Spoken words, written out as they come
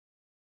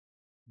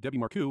Debbie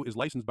Marcoux is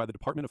licensed by the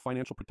Department of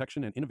Financial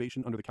Protection and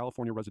Innovation under the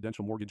California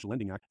Residential Mortgage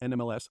Lending Act,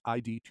 NMLS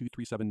ID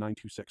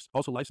 237926.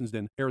 Also licensed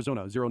in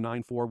Arizona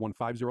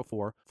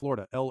 0941504,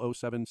 Florida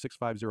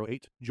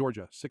L076508,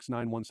 Georgia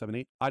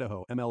 69178,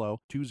 Idaho MLO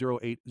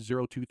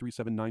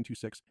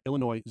 208023796,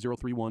 Illinois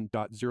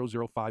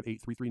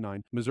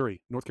 031.0058339,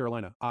 Missouri, North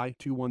Carolina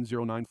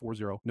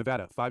I210940,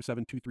 Nevada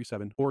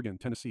 57237, Oregon,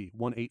 Tennessee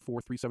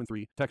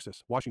 184373,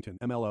 Texas, Washington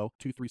MLO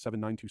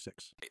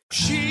 237926.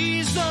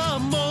 She's the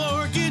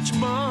mortgage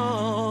mom.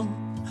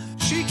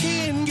 She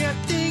can get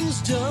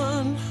things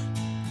done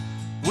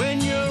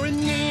when you're in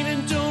need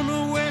and don't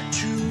know where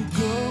to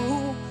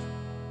go.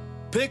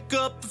 Pick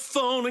up the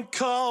phone and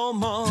call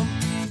mom.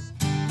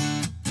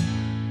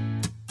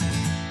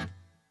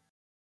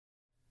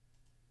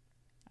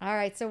 All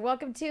right, so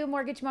welcome to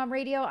Mortgage Mom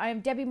Radio.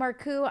 I'm Debbie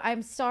Marcoux.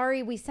 I'm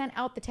sorry we sent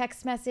out the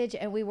text message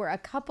and we were a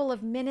couple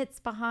of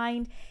minutes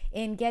behind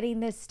in getting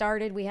this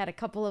started. We had a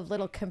couple of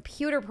little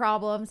computer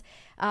problems.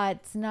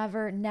 It's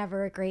never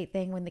a great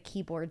thing when the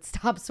keyboard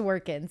stops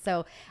working.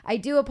 So I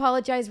do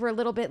apologize. We're a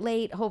little bit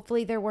late.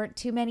 Hopefully there weren't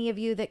too many of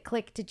you that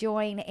clicked to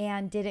join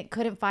and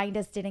couldn't find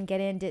us, didn't get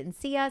in, didn't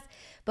see us.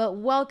 But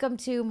welcome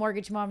to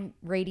Mortgage Mom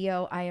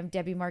Radio. I am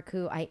Debbie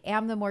Marcoux. I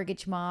am the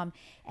Mortgage Mom.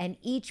 And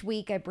each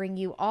week I bring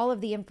you all of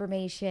the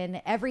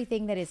information,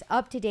 everything that is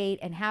up to date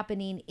and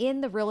happening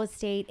in the real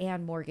estate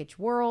and mortgage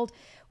world.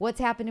 What's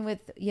happening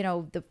with,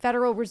 the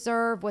Federal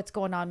Reserve, what's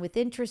going on with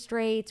interest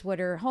rates, what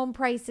are home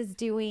prices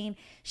doing?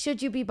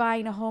 Should you be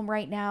buying a home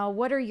right now?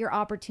 What are your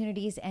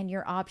opportunities and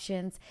your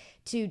options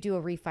to do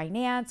a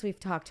refinance? We've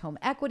talked home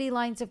equity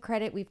lines of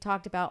credit. We've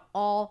talked about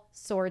all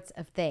sorts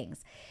of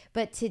things.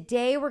 But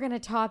today we're going to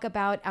talk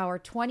about our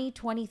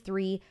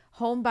 2023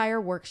 home buyer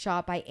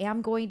workshop. I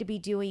am going to be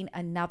doing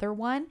another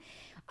one.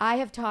 I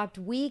have talked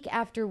week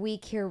after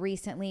week here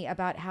recently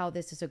about how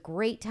this is a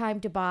great time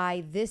to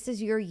buy. This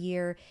is your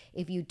year.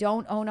 If you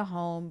don't own a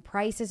home,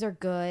 prices are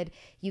good.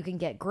 You can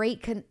get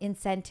great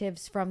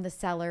incentives from the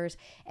sellers.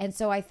 And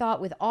so I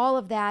thought with all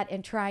of that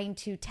and trying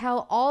to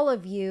tell all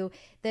of you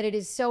that it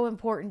is so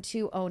important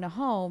to own a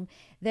home,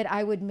 that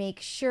I would make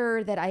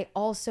sure that I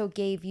also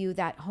gave you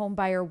that home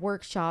buyer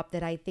workshop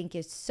that I think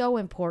is so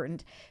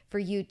important for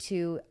you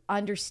to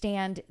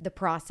understand the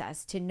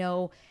process, to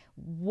know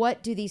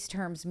what do these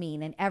terms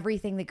mean and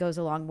everything that goes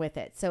along with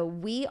it. So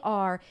we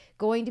are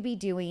going to be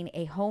doing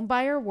a home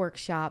buyer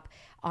workshop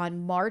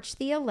on March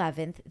the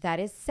 11th.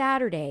 That is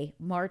Saturday,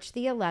 March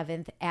the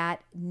 11th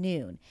at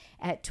noon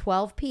at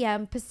 12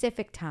 p.m.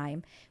 Pacific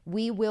time.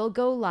 We will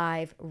go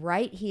live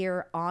right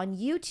here on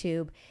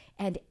YouTube,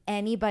 and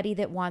anybody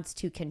that wants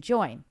to can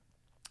join.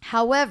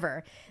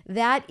 However,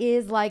 that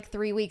is like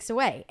 3 weeks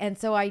away. And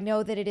so I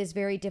know that it is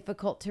very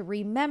difficult to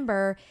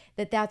remember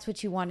that that's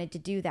what you wanted to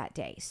do that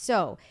day.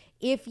 So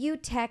if you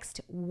text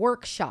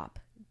workshop,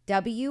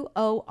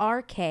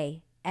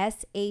 WORKSHOP,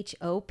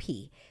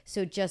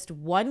 so just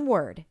one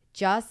word,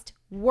 just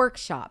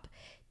workshop,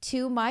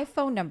 to my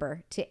phone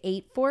number to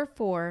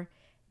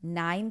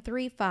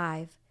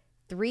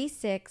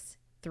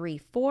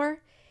 844-935-3634,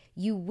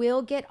 you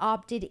will get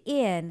opted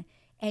in,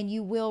 and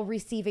you will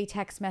receive a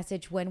text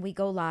message when we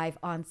go live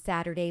on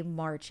Saturday,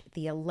 March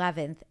the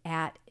 11th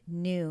at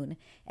noon.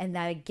 And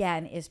that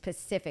again is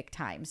Pacific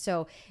time.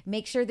 So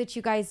make sure that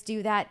you guys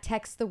do that.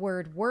 Text the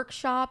word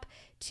workshop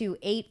to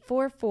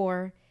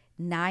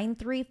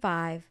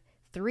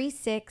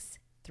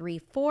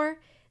 844-935-3634.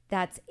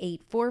 That's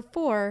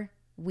 844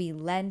 We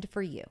Lend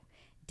for You.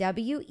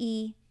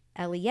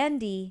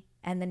 WELEND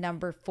and the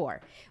number 4.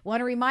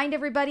 Want to remind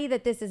everybody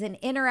that this is an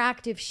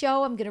interactive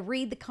show. I'm going to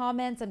read the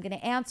comments. I'm going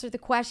to answer the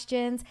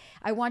questions.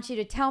 I want you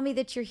to tell me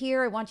that you're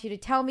here. I want you to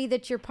tell me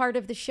that you're part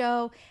of the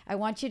show. I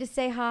want you to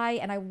say hi,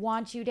 and I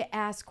want you to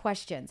ask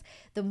questions.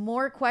 The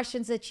more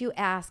questions that you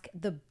ask,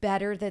 the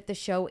better that the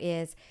show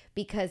is,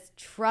 because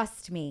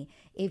trust me,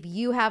 if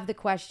you have the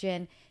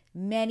question,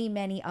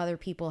 many other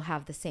people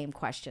have the same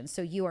question.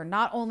 So you are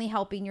not only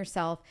helping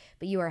yourself,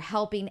 but you are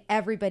helping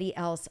everybody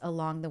else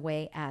along the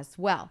way as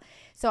well.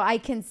 So I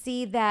can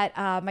see that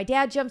my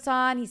dad jumps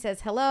on. He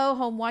says, hello,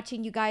 home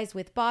watching you guys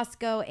with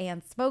Bosco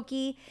and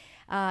Smokey.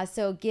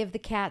 So give the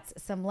cats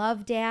some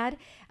love, Dad.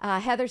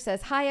 Heather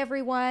says, hi,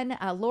 everyone.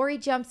 Lori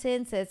jumps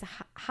in, says,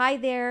 hi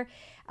there.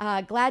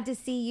 Glad to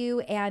see you,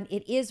 and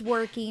it is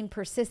working.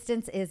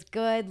 Persistence is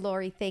good.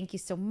 Lori, thank you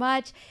so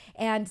much.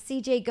 And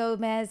CJ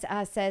Gomez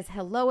says,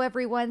 hello,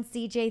 everyone.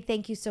 CJ,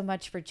 thank you so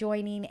much for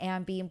joining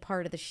and being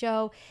part of the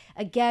show.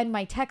 Again,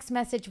 my text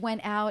message went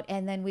out,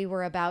 and then we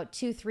were about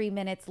 2-3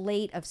 minutes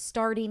late of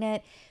starting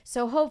it.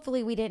 So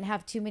hopefully we didn't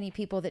have too many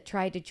people that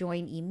tried to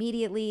join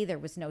immediately. There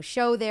was no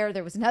show there.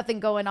 There was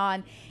nothing going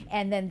on,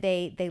 and then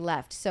they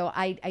left. So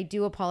I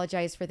do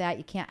apologize for that.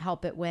 You can't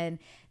help it when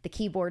the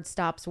keyboard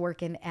stops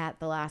working at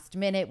the last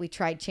minute. We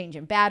tried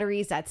changing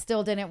batteries. That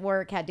still didn't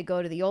work. Had to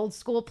go to the old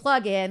school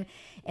plug-in,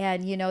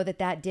 and you know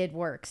that did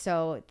work.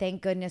 So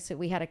thank goodness that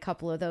we had a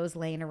couple of those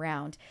laying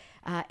around.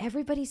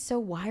 Everybody's so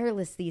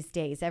wireless these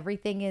days.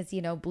 Everything is,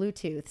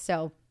 Bluetooth.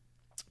 So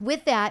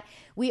With that,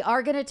 we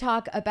are going to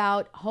talk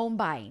about home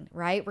buying,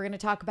 right? We're going to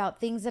talk about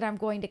things that I'm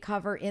going to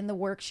cover in the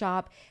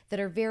workshop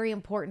that are very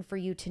important for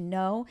you to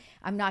know.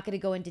 I'm not going to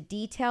go into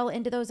detail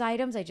into those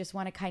items. I just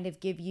want to kind of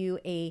give you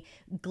a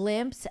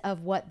glimpse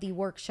of what the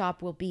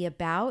workshop will be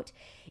about.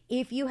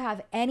 If you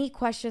have any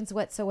questions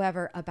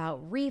whatsoever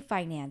about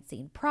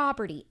refinancing,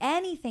 property,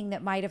 anything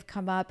that might have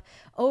come up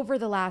over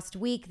the last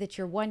week that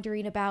you're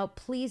wondering about,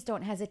 please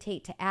don't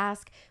hesitate to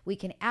ask. We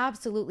can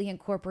absolutely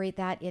incorporate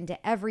that into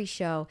every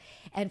show.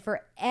 And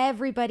for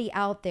everybody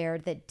out there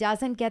that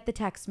doesn't get the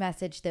text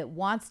message, that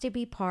wants to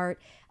be part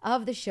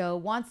of the show,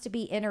 wants to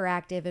be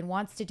interactive, and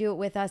wants to do it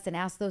with us and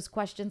ask those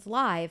questions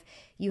live,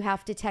 you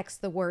have to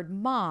text the word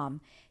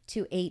MOM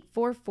to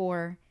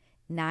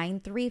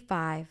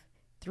 844-935-3634.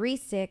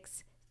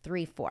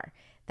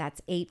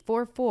 That's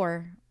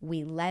 844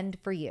 We Lend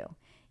for You.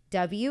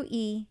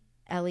 WELEND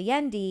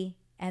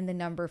and the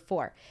number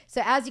 4.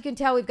 So as you can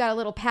tell, we've got a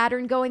little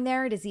pattern going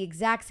there. It is the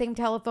exact same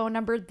telephone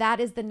number. That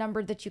is the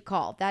number that you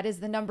call. That is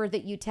the number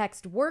that you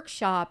text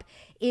workshop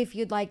if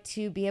you'd like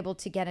to be able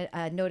to get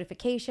a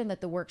notification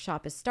that the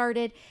workshop has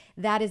started.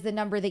 That is the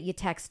number that you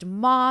text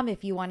mom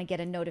if you want to get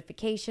a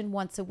notification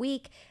once a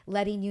week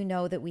letting you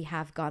know that we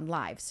have gone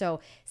live.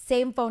 So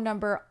same phone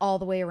number all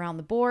the way around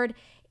the board,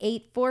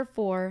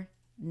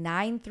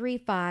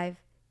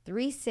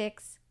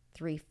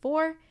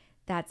 844-935-3634.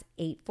 That's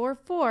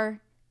 844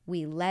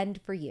 We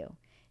Lend for You.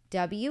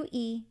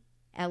 WELEND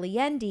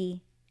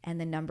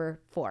and the number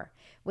 4.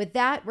 With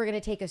that, we're going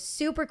to take a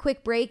super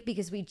quick break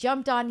because we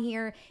jumped on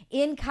here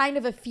in kind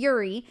of a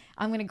fury.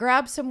 I'm going to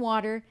grab some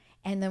water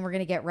and then we're going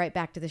to get right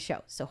back to the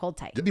show. So hold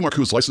tight. Debbie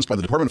Marcoux is licensed by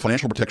the Department of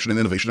Financial Protection and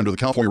Innovation under the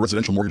California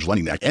Residential Mortgage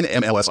Lending Act,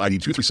 NMLS ID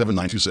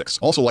 237926.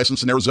 Also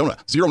licensed in Arizona,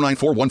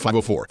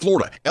 0941504,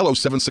 Florida,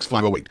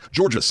 LO76508,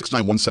 Georgia,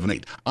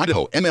 69178,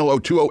 Idaho, MLO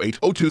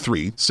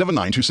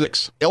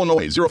 208-023-7926,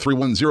 Illinois,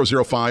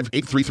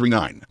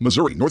 031-005-8339,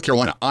 Missouri, North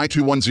Carolina,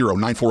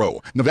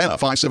 I210940, Nevada,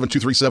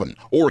 57237,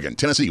 Oregon,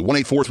 Tennessee,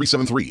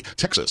 184373,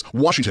 Texas,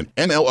 Washington,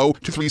 MLO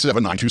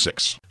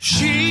 237926.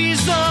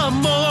 She's the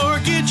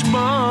mortgage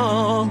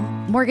mom.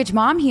 Mortgage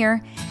Mom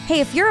here. Hey,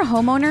 if you're a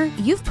homeowner,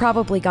 you've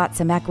probably got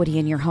some equity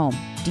in your home.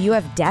 Do you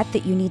have debt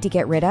that you need to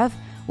get rid of?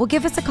 Well,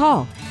 give us a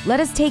call. Let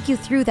us take you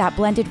through that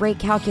blended rate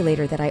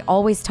calculator that I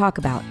always talk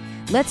about.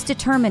 Let's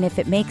determine if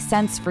it makes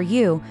sense for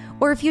you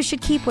or if you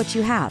should keep what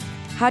you have.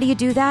 How do you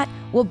do that?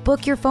 We'll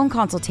book your phone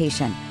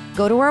consultation.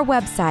 Go to our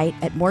website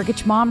at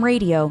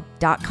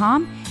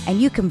mortgagemomradio.com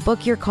and you can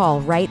book your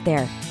call right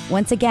there.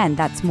 Once again,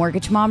 that's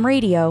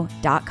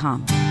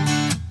mortgagemomradio.com.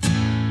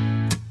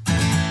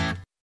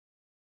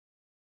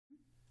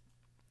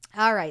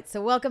 All right,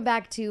 so welcome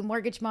back to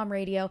Mortgage Mom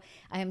Radio.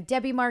 I am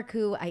Debbie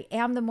Marcoux. I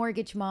am the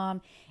Mortgage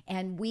Mom,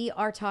 and we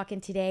are talking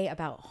today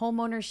about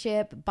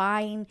homeownership,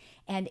 buying,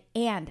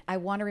 and I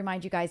want to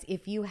remind you guys,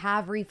 if you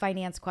have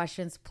refinance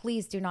questions,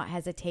 please do not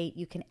hesitate.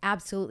 You can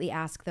absolutely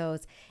ask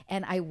those,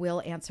 and I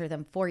will answer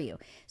them for you.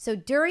 So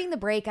during the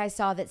break, I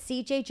saw that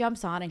CJ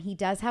jumps on, and he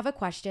does have a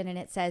question, and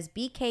it says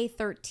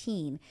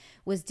BK13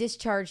 was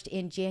discharged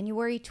in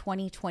January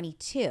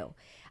 2022.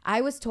 I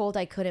was told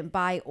I couldn't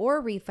buy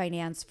or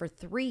refinance for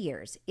 3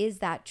 years. Is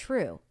that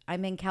true?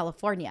 I'm in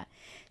California.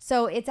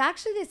 So it's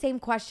actually the same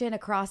question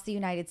across the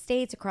United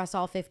States, across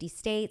all 50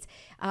 states.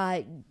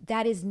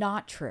 That is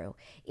not true.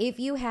 If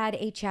you had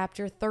a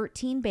Chapter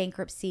 13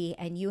 bankruptcy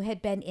and you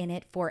had been in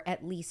it for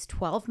at least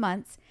 12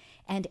 months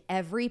and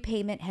every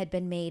payment had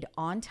been made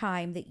on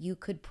time that you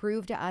could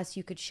prove to us,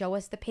 you could show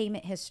us the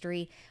payment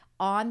history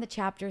on the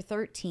Chapter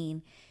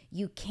 13,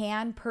 you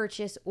can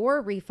purchase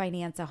or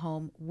refinance a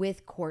home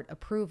with court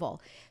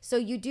approval. So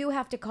you do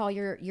have to call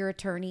your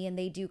attorney and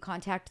they do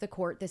contact the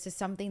court. This is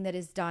something that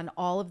is done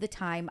all of the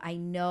time. I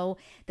know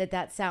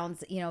that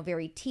sounds,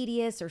 very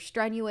tedious or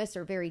strenuous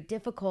or very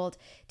difficult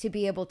to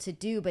be able to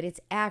do, but it's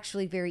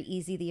actually very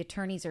easy. The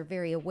attorneys are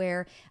very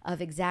aware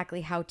of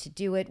exactly how to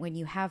do it when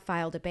you have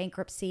filed a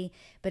bankruptcy.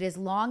 But as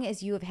long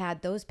as you have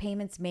had those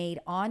payments made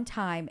on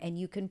time and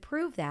you can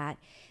prove that,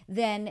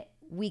 then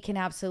we can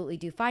absolutely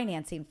do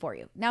financing for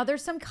you. Now,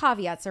 there's some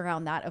caveats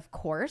around that, of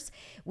course.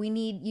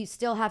 You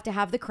still have to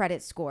have the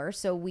credit score.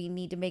 So we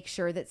need to make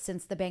sure that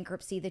since the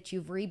bankruptcy that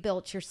you've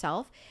rebuilt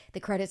yourself, the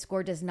credit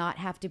score does not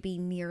have to be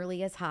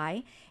nearly as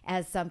high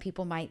as some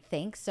people might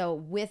think. So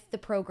with the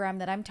program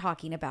that I'm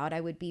talking about, I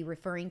would be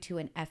referring to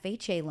an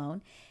FHA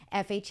loan.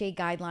 FHA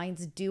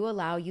guidelines do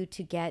allow you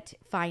to get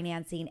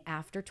financing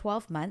after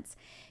 12 months.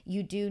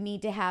 You do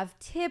need to have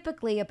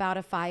typically about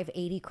a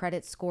 580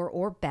 credit score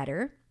or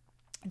better.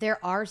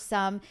 There are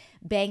some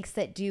banks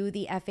that do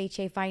the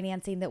FHA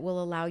financing that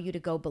will allow you to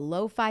go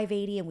below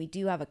 580, and we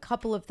do have a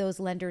couple of those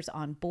lenders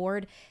on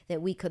board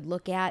that we could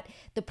look at.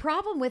 The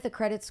problem with a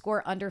credit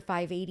score under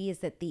 580 is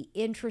that the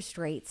interest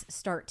rates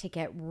start to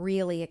get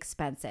really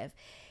expensive.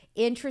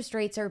 interest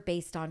rates are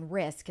based on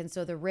risk. And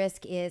so the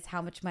risk is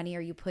how much money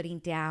are you putting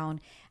down?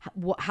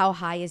 How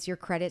high is your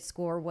credit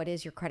score? What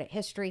is your credit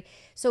history?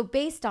 So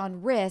based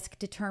on risk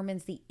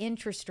determines the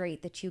interest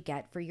rate that you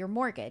get for your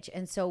mortgage.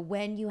 And so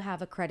when you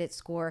have a credit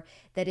score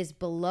that is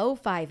below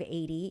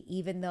 580,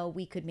 even though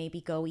we could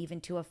maybe go even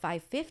to a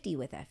 550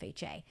 with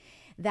FHA,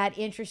 that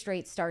interest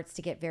rate starts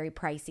to get very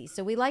pricey.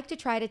 So we like to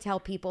try to tell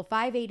people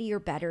 580 or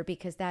better,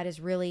 because that is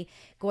really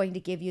going to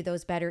give you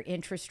those better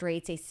interest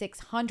rates. A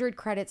 600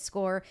 credit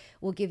score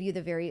will give you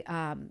the very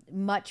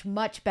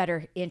much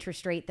better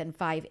interest rate than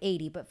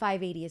 580, but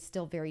 580 is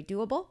still very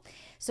doable.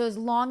 So as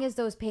long as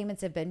those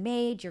payments have been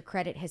made, your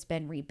credit has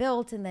been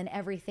rebuilt, and then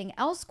everything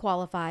else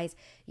qualifies,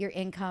 your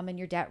income and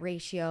your debt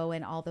ratio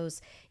and all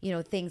those,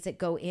 things that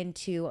go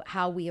into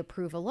how we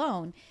approve a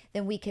loan,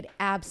 then we could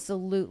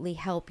absolutely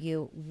help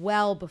you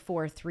well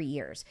before 3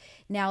 years.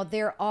 Now,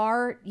 there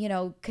are,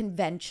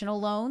 conventional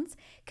loans.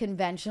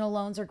 Conventional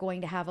loans are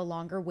going to have a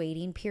longer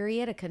waiting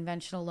period. A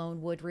conventional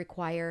loan would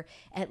require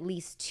at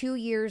least 2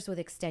 years with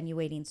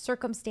extenuating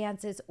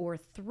circumstances, or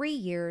 3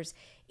 years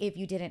if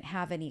you didn't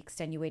have any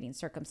extenuating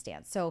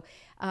circumstance. So,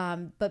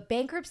 but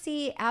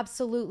bankruptcy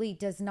absolutely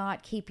does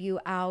not keep you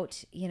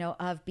out,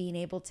 of being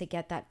able to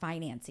get that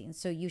financing.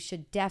 So you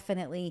should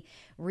definitely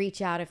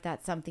reach out if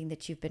that's something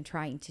that you've been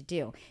trying to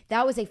do.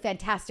 That was a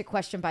fantastic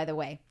question, by the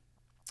way.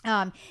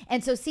 And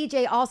so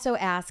CJ also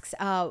asks,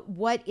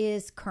 what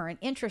is current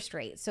interest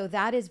rate? So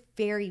that is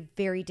very,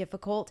 very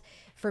difficult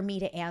for me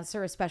to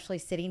answer, especially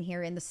sitting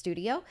here in the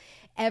studio.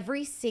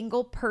 Every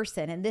single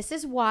person, and this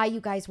is why you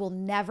guys will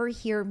never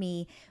hear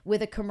me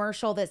with a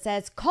commercial that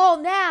says,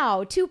 call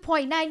now,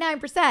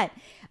 2.99%.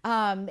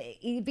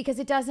 Because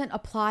it doesn't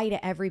apply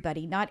to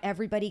everybody. Not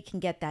everybody can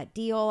get that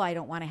deal. I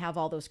don't want to have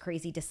all those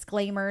crazy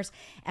disclaimers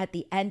at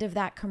the end of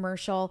that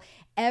commercial.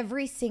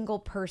 Every single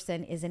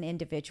person is an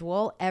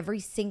individual. Every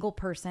single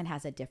person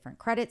has a different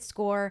credit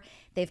score.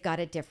 They've got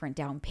a different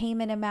down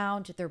payment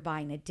amount. They're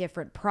buying a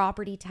different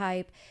property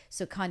type.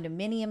 So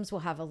condominiums will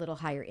have a little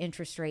higher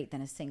interest rate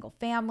than a single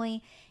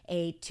family.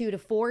 A 2 to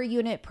 4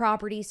 unit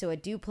property, so a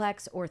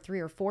duplex or 3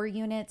 or 4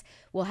 units,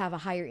 will have a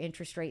higher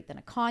interest rate than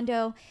a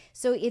condo.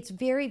 So it's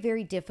very,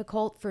 very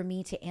difficult for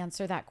me to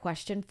answer that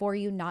question for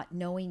you, not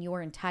knowing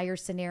your entire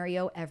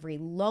scenario. Every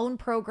loan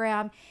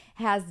program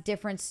has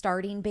different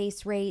starting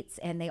base rates,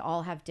 and they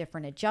all have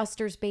different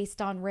adjusters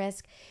based on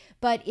risk.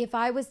 But if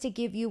I was to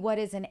give you what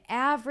is an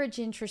average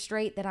interest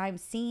rate that I'm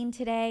seeing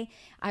today,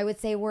 I would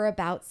say we're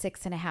about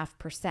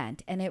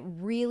 6.5%. And it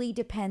really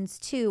depends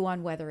too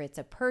on whether it's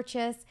a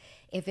purchase,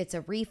 if it's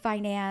a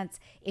refinance,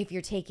 if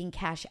you're taking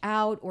cash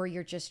out, or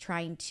you're just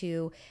trying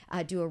to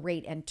do a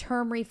rate and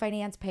term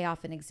refinance, pay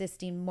off an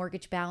existing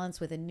mortgage balance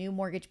with a new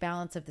mortgage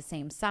balance of the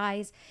same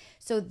size.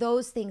 So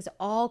those things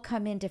all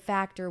come into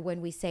factor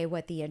when we say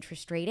what the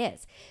interest rate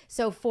is.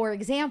 So for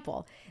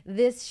example,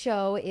 this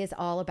show is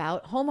all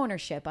about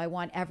homeownership. I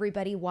want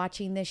everybody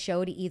watching this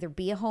show to either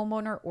be a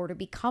homeowner or to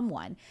become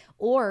one,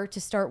 or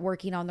to start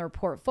working on their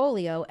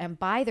portfolio and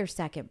buy their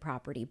second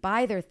property,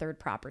 buy their third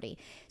property.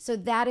 So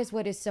that is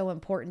what is so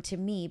important to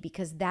me,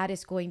 because that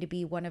is going to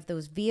be one of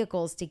those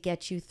vehicles to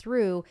get you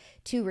through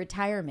to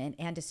retirement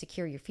and to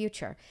secure your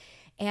future.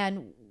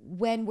 And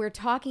when we're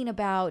talking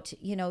about,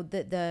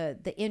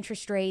 the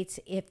interest rates,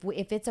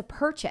 if it's a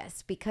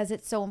purchase, because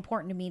it's so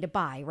important to me to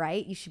buy,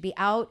 right? You should be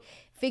out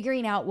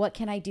figuring out, what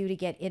can I do to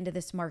get into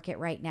this market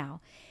right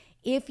now?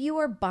 If you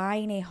are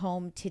buying a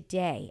home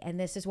today, and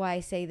this is why I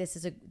say this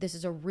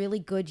is a really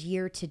good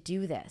year to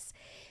do this.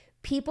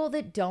 People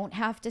that don't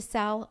have to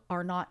sell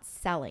are not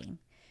selling.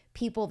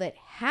 People that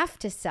have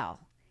to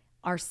sell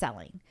are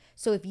selling.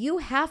 So if you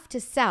have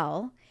to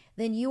sell,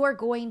 then you are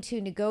going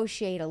to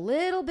negotiate a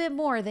little bit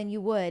more than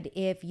you would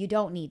if you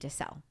don't need to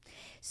sell.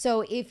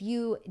 So if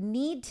you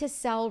need to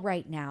sell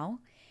right now,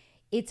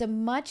 it's a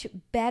much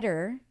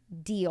better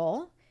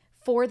deal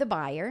for the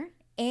buyer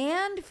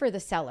and for the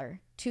seller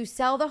to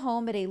sell the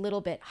home at a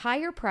little bit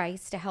higher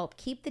price to help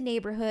keep the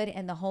neighborhood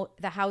and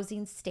the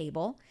housing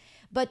stable,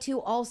 but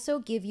to also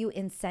give you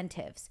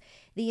incentives.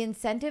 The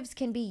incentives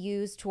can be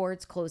used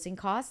towards closing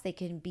costs. They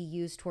can be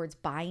used towards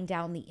buying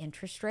down the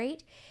interest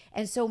rate.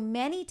 And so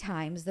many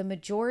times, the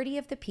majority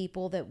of the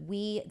people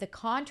the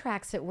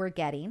contracts that we're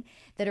getting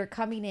that are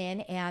coming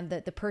in, and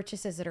the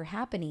purchases that are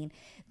happening,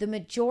 the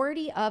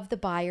majority of the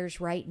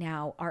buyers right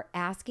now are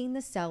asking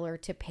the seller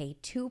to pay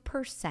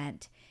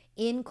 2%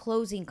 in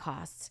closing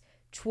costs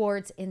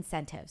towards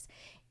incentives.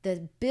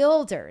 The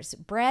builders,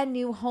 brand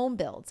new home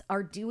builds,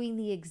 are doing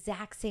the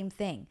exact same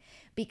thing,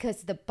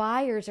 because the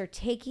buyers are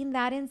taking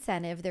that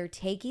incentive, they're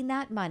taking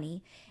that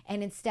money,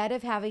 and instead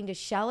of having to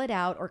shell it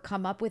out or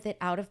come up with it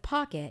out of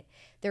pocket,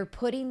 they're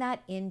putting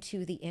that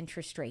into the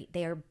interest rate.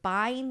 They are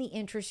buying the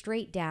interest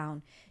rate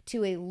down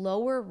to a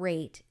lower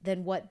rate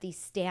than what the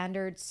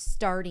standard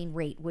starting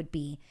rate would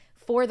be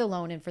for the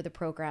loan and for the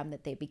program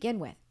that they begin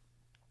with.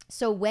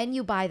 So when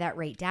you buy that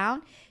rate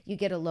down, you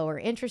get a lower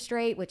interest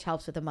rate, which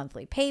helps with the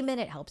monthly payment.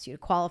 It helps you to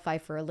qualify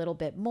for a little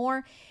bit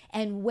more.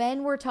 And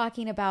when we're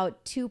talking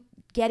about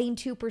getting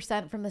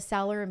 2% from the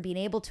seller and being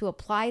able to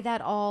apply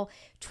that all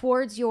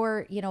towards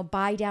your,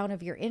 buy down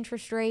of your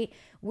interest rate.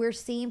 We're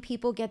seeing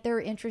people get their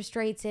interest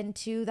rates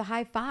into the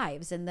high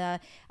fives and the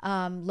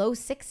low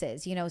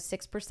sixes,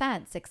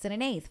 6%, 6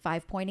 1/8,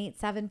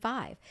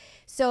 5.875.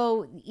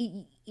 So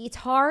it's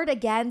hard,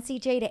 again,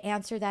 CJ, to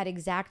answer that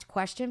exact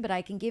question, but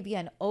I can give you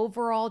an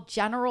overall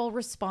general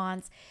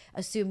response,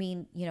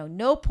 assuming,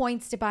 no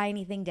points to buy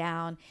anything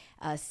down,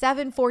 a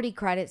 740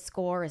 credit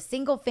score, a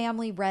single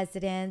family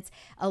residence,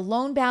 a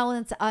loan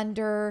balance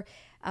under,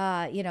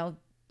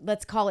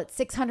 let's call it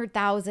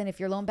 600,000. If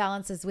your loan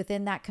balance is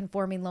within that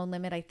conforming loan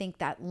limit, I think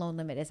that loan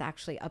limit is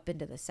actually up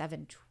into the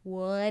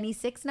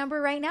 726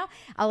 number right now.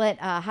 I'll let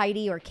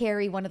Heidi or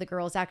Carrie, one of the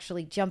girls,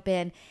 actually jump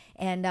in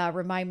and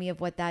remind me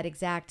of what that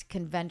exact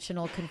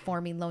conventional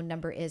conforming loan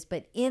number is.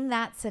 But in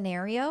that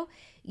scenario,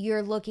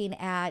 you're looking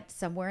at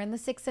somewhere in the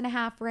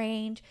 6.5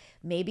 range,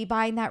 maybe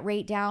buying that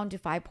rate down to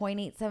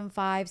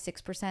 5.875,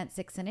 6%,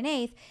 6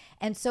 1/8.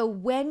 And so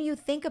when you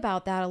think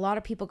about that, a lot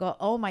of people go,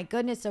 oh my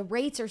goodness, the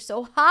rates are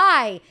so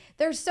high.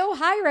 They're so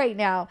high right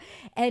now.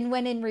 And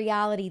when in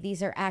reality,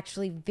 these are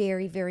actually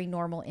very, very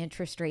normal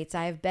interest rates.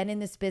 I have been in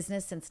this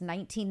business since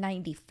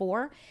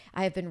 1994.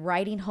 I have been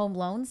writing home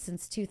loans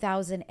since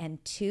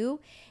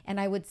 2002. And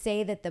I would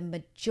say that the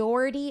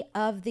majority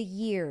of the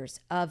years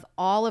of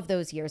all of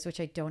those years, which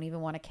I don't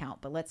even want to count,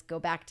 but let's go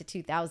back to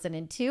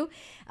 2002,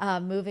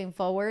 moving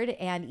forward,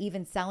 and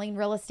even selling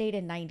real estate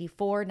in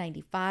 94,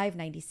 95,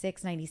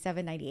 96,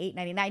 97, 98,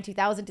 99,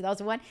 2000,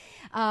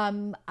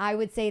 2001. I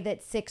would say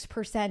that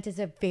 6% is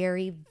a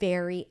very,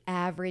 very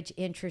average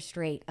interest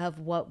rate of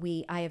what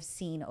I have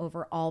seen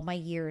over all my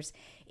years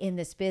in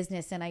this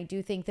business. And I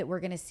do think that we're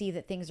going to see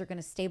that things are going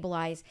to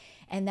stabilize,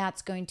 and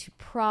that's going to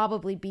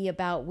probably be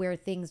about where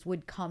things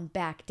would come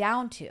back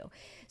down to.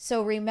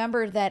 So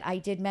remember that I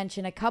did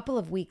mention a couple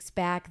of weeks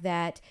back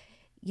that,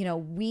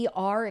 we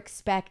are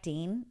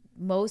expecting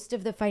most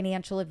of the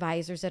financial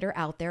advisors that are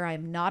out there.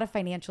 I'm not a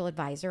financial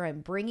advisor.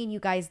 I'm bringing you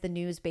guys the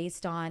news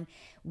based on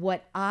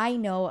what I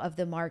know of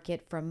the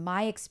market from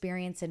my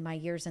experience and my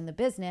years in the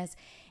business,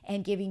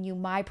 and giving you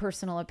my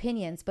personal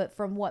opinions. But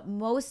from what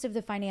most of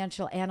the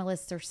financial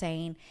analysts are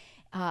saying,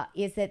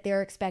 is that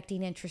they're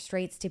expecting interest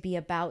rates to be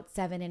about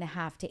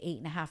 7.5 to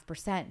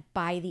 8.5%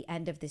 by the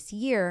end of this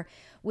year,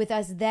 with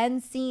us then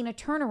seeing a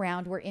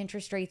turnaround where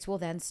interest rates will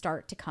then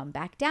start to come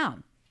back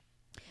down.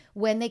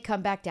 When they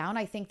come back down,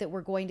 I think that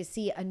we're going to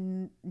see a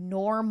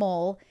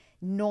normal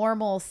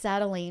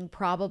settling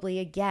probably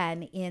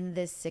again in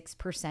this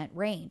 6%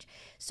 range.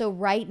 So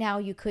right now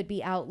you could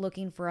be out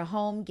looking for a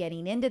home,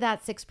 getting into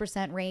that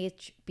 6%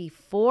 range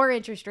before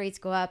interest rates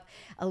go up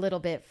a little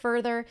bit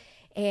further.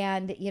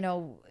 And,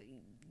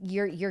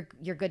 you're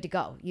good to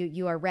go.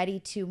 You are ready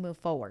to move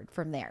forward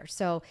from there.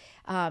 So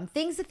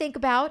things to think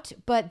about,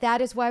 but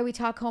that is why we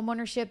talk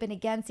homeownership. And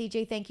again,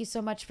 CJ, thank you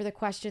so much for the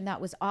question. That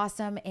was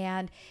awesome.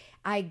 And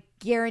I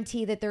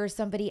guarantee that there is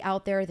somebody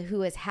out there who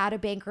has had a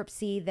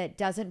bankruptcy that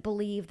doesn't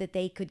believe that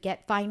they could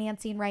get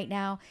financing right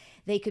now.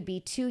 They could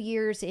be 2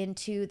 years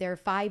into their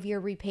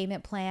 5-year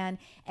repayment plan,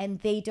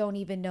 and they don't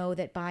even know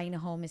that buying a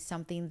home is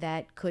something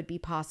that could be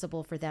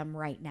possible for them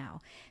right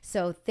now.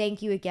 So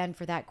thank you again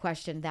for that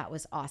question. That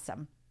was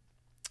awesome.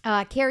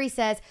 Carrie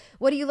says,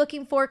 what are you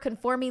looking for?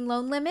 Conforming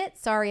loan limit?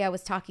 Sorry, I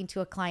was talking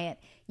to a client.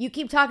 You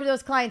keep talking to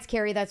those clients,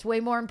 Carrie. That's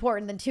way more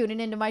important than tuning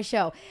into my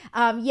show.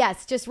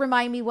 Yes, just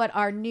remind me what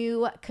our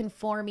new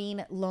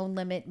conforming loan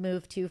limit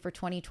moved to for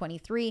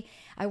 2023.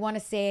 I want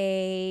to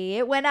say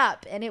it went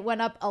up, and it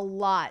went up a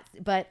lot,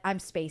 but I'm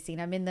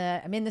spacing. I'm in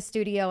the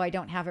studio. I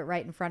don't have it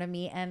right in front of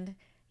me, and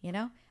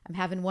I'm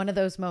having one of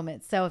those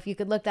moments. So if you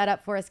could look that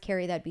up for us,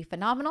 Carrie, that'd be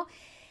phenomenal.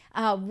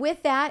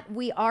 With that,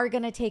 we are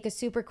going to take a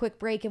super quick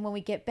break. And when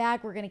we get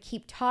back, we're going to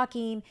keep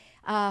talking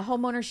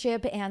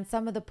homeownership and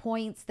some of the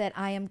points that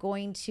I am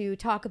going to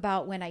talk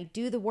about when I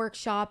do the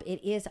workshop. It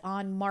is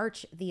on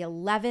March the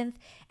 11th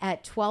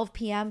at 12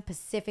 p.m.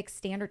 Pacific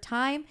Standard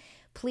Time.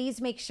 Please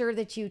make sure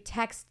that you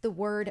text the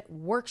word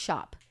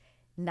workshop.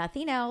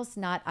 Nothing else,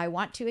 not I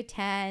want to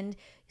attend,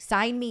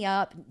 sign me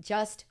up,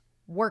 just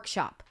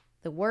workshop.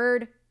 The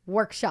word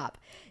workshop.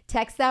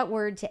 Text that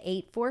word to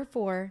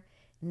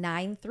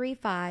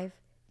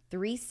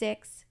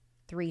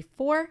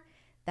 844-935-3634.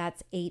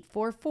 That's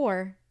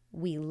 844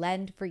 We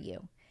Lend for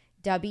You.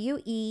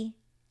 WELEND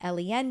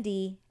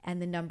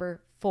and the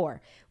number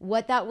 4.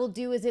 What that will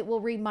do is it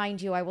will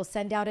remind you. I will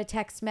send out a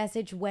text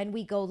message when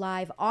we go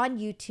live on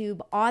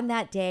YouTube on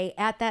that day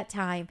at that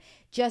time,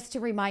 just to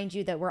remind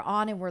you that we're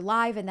on and we're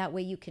live, and that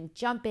way you can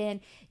jump in.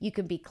 You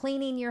could be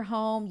cleaning your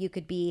home, you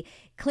could be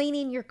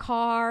cleaning your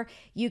car,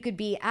 you could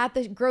be at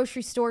the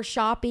grocery store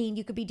shopping,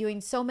 you could be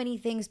doing so many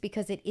things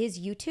because it is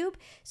YouTube.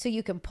 So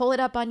you can pull it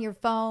up on your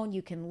phone,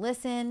 you can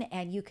listen,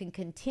 and you can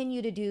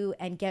continue to do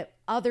and get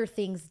other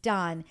things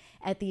done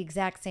at the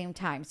exact same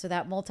time. So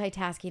that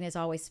multitasking is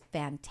always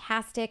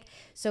fantastic.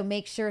 So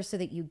make sure so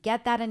that you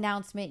get that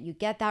announcement, you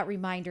get that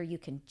reminder, you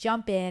can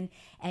jump in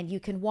and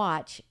you can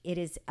watch. It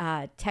is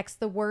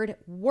text the word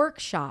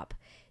workshop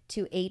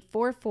to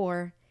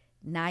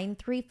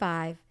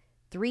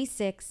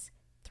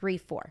 844-935-3634.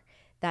 844-935-3634.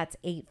 That's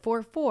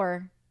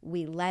 844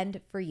 we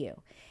lend for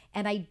you.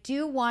 And I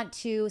do want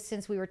to,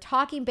 since we were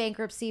talking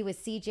bankruptcy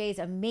with CJ's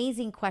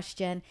amazing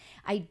question,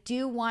 I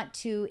do want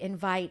to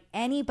invite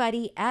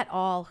anybody at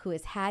all who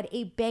has had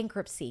a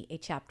bankruptcy, a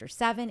Chapter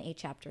 7, a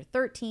Chapter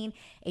 13,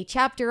 a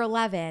Chapter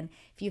 11.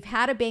 If you've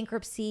had a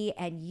bankruptcy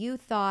and you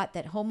thought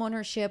that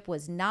homeownership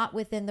was not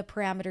within the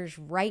parameters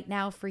right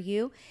now for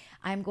you,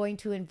 I'm going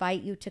to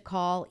invite you to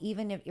call,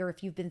 even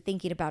if you've been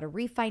thinking about a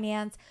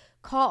refinance,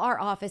 call our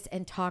office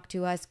and talk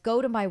to us.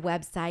 Go to my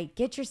website,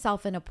 get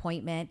yourself an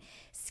appointment,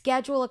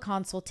 schedule a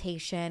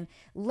consultation.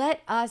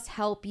 Let us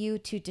help you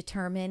to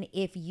determine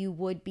if you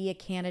would be a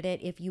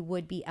candidate, if you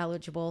would be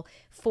eligible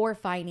for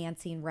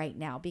financing right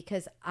now,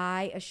 because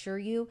I assure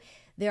you,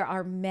 there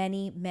are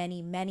many,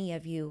 many, many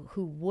of you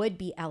who would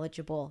be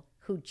eligible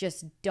who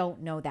just don't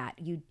know that.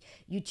 You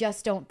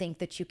just don't think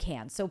that you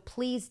can. So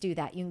please do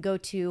that. You can go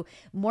to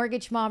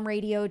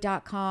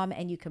mortgagemomradio.com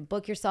and you can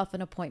book yourself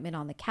an appointment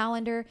on the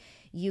calendar.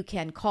 You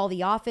can call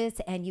the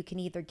office and you can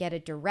either get a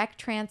direct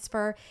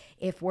transfer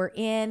if we're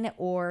in,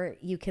 or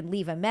you can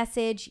leave a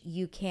message.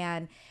 You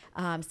can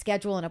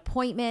schedule an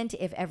appointment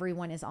if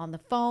everyone is on the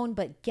phone,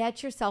 but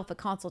get yourself a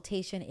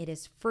consultation. It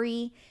is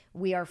free.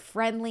 We are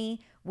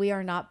friendly. We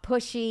are not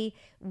pushy.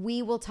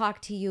 We will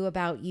talk to you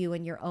about you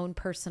and your own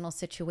personal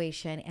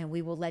situation, and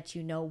we will let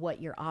you know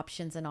what your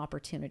options and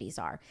opportunities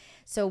are.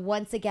 So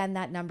once again,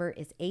 that number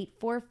is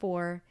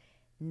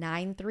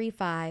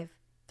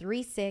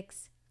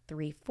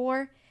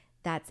 844-935-3634.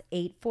 That's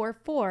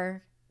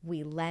 844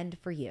 we lend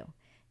for you.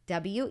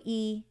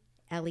 WELEND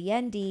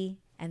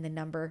and the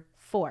number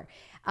 4.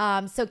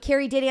 So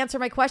Carrie did answer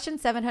my question,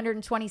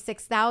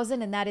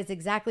 726,000, and that is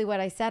exactly what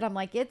I said. I'm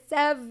like, it's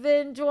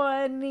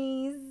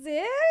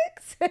 726.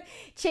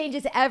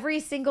 Changes every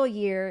single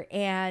year,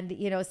 and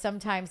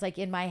sometimes, like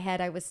in my head,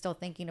 I was still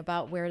thinking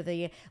about where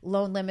the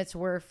loan limits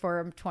were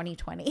for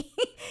 2020.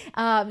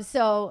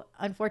 So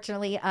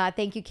unfortunately,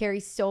 thank you, Carrie,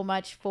 so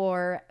much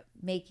for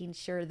making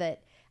sure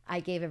that I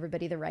gave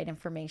everybody the right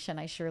information.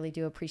 I surely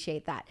do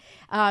appreciate that.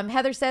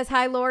 Heather says,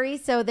 hi, Lori.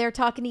 So they're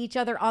talking to each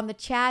other on the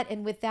chat.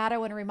 And with that, I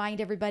want to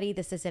remind everybody,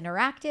 this is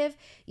interactive.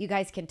 You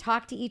guys can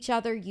talk to each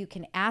other. You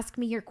can ask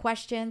me your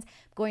questions.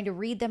 I'm going to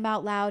read them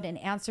out loud and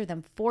answer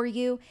them for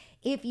you.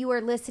 If you are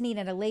listening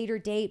at a later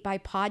date by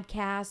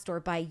podcast or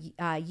by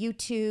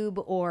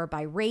YouTube or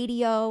by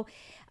radio,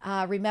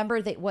 remember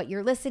that what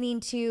you're listening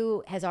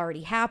to has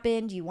already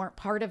happened. You weren't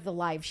part of the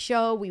live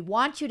show. We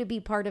want you to be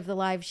part of the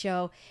live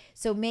show.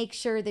 So make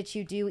sure that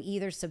you do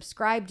either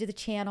subscribe to the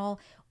channel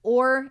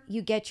or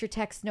you get your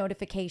text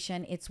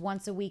notification. It's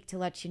once a week to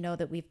let you know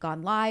that we've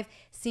gone live.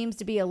 Seems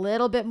to be a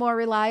little bit more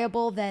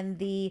reliable than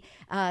the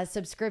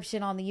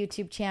subscription on the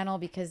YouTube channel,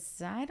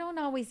 because I don't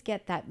always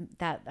get that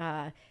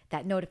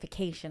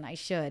notification I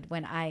should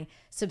when I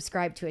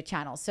subscribe to a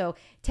channel. So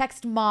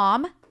text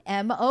MOM,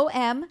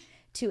 MOM,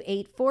 to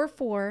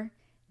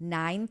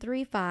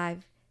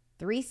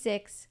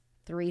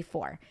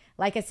 844-935-3634.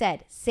 Like I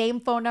said, same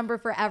phone number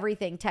for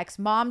everything. Text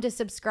MOM to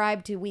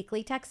subscribe to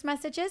weekly text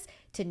messages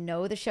to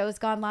know the show's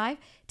gone live.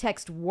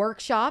 Text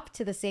WORKSHOP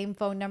to the same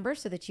phone number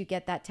so that you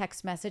get that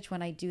text message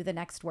when I do the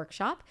next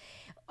workshop.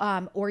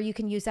 Or you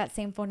can use that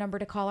same phone number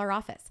to call our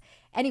office.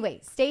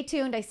 Anyway, stay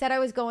tuned. I said I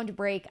was going to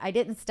break. I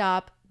didn't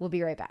stop. We'll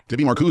be right back.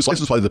 Debbie Marcoux is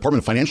licensed by the Department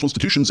of Financial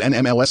Institutions and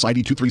MLS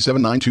ID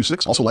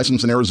 237926. Also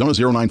licensed in Arizona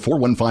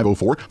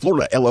 0941504,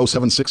 Florida LO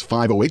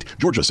 76508,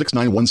 Georgia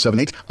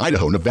 69178,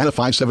 Idaho, Nevada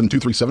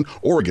 57237,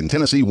 Oregon,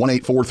 Tennessee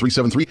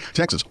 184373,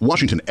 Texas,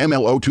 Washington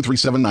MLO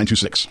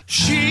 237926.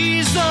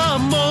 She's the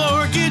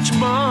mortgage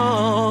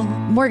mom.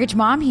 Mortgage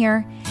Mom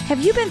here.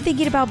 Have you been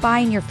thinking about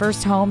buying your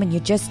first home and you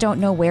just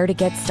don't know where to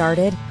get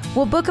started?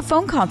 Well, book a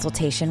phone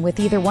consultation with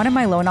either one of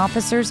my loan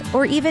officers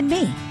or even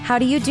me. How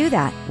do you do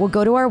that? Well,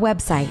 go to our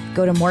website.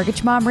 Go to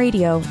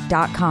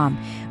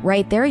mortgagemomradio.com.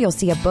 Right there, you'll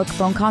see a book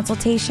phone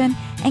consultation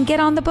and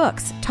get on the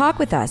books. Talk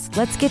with us.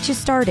 Let's get you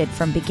started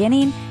from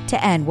beginning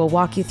to end. We'll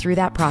walk you through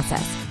that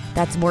process.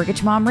 That's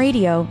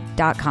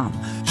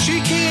mortgagemomradio.com.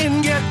 She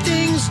can get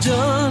things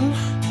done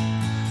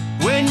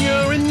when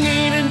you're in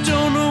need and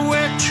don't know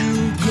where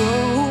to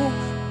go.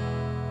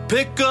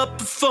 Pick up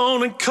the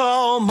phone and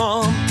call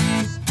Mom.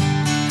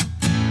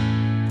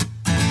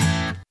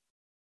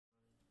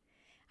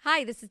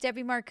 Hi, this is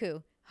Debbie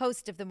Marcoux,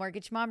 host of the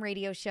Mortgage Mom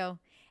Radio Show.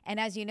 And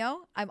as you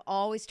know, I'm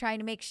always trying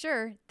to make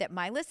sure that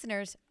my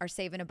listeners are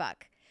saving a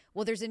buck.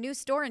 Well, there's a new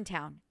store in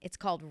town. It's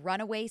called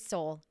Runaway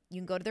Soul. You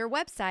can go to their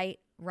website,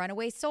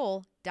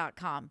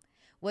 runawaysoul.com.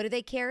 What do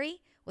they carry?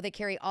 Well, they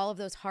carry all of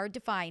those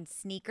hard-to-find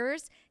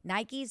sneakers,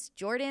 Nikes,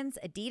 Jordans,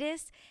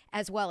 Adidas,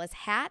 as well as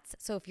hats.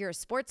 So if you're a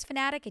sports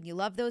fanatic and you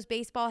love those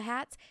baseball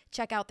hats,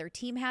 check out their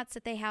team hats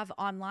that they have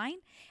online.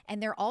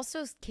 And they're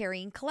also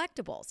carrying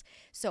collectibles.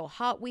 So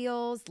Hot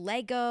Wheels,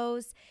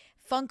 Legos,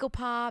 Funko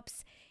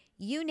Pops,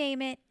 you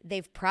name it,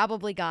 they've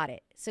probably got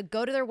it. So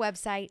go to their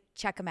website,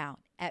 check them out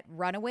at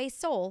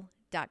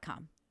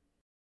runawaysoul.com.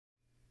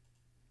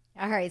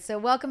 All right, so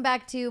welcome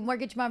back to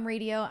Mortgage Mom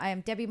Radio. I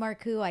am Debbie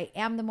Marcoux. I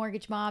am the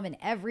Mortgage Mom, and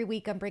every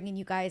week I'm bringing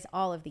you guys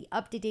all of the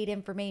up-to-date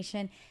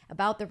information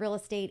about the real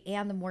estate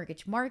and the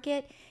mortgage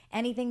market.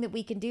 Anything that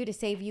we can do to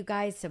save you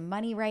guys some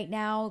money right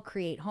now,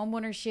 create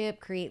homeownership,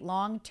 create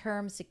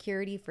long-term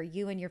security for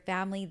you and your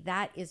family.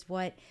 That is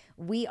what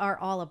we are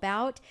all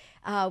about.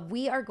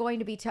 We are going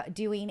to be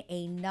doing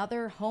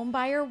another home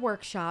buyer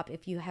workshop.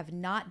 If you have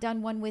not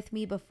done one with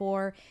me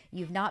before,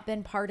 you've not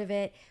been part of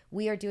it,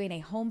 we are doing a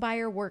home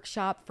buyer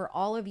workshop for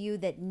all of you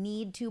that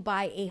need to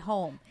buy a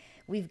home.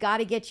 We've got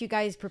to get you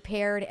guys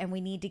prepared and we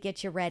need to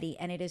get you ready.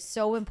 And it is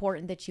so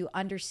important that you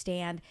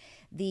understand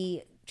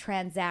the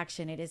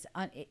transaction.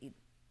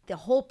 The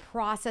whole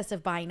process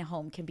of buying a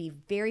home can be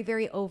very,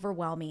 very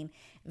overwhelming,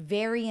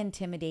 very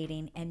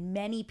intimidating, and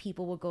many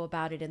people will go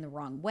about it in the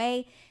wrong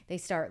way. They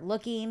start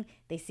looking,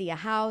 they see a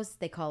house,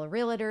 they call a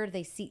realtor,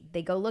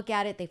 they go look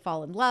at it, they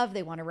fall in love,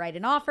 they want to write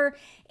an offer,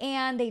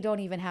 and they don't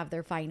even have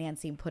their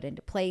financing put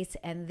into place,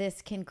 and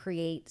this can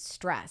create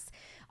stress.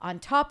 On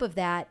top of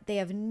that, they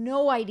have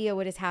no idea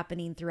what is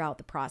happening throughout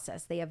the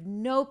process. They have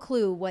no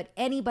clue what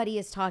anybody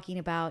is talking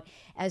about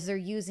as they're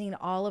using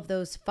all of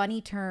those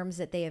funny terms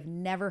that they have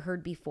never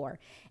heard before.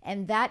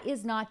 And that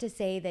is not to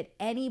say that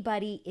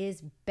anybody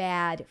is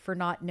bad for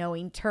not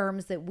knowing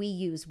terms that we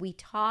use. We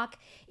talk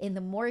in the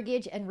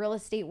mortgage and real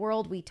estate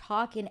world, we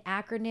talk in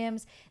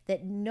acronyms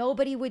that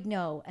nobody would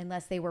know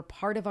unless they were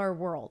part of our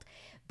world.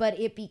 But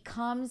it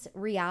becomes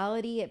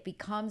reality. It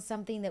becomes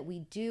something that we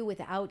do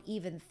without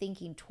even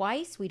thinking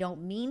twice. We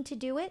don't mean to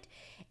do it.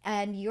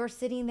 And you're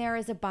sitting there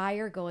as a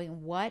buyer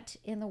going, what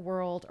in the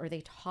world are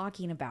they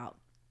talking about?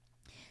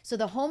 So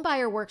the home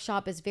buyer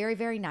workshop is very,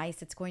 very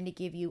nice. It's going to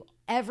give you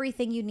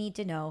everything you need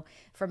to know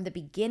from the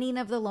beginning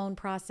of the loan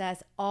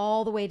process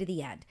all the way to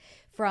the end.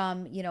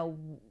 From,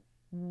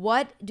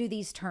 what do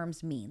these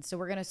terms mean? So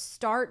we're going to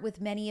start with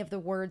many of the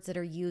words that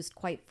are used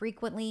quite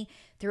frequently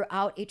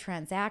throughout a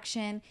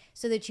transaction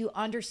so that you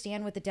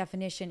understand what the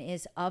definition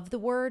is of the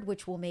word,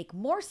 which will make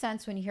more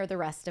sense when you hear the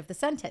rest of the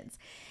sentence.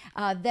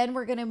 Then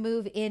we're going to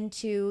move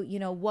into,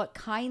 what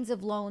kinds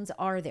of loans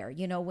are there?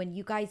 When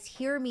you guys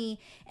hear me,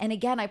 and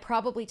again, I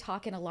probably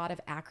talk in a lot of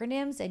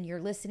acronyms and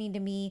you're listening to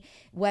me,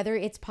 whether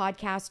it's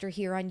podcast or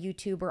here on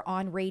YouTube or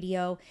on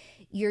radio,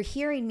 you're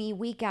hearing me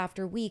week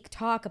after week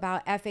talk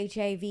about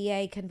FHA,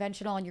 VA,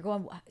 conventional, and you're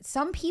going,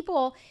 some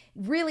people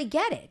really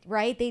get it,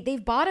 right?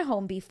 They've bought a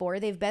home before,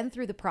 they've been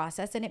through the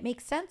process, and it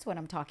makes sense what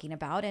I'm talking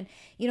about. And,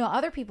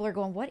 other people are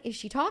going, what is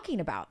she talking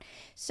about?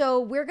 So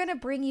we're going to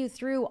bring you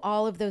through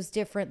all of those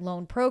different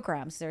loan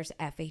programs. There's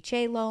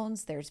FHA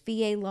loans, there's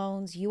VA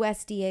loans,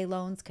 USDA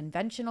loans,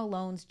 conventional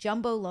loans,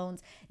 jumbo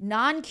loans,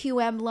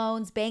 non-QM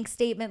loans, bank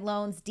statement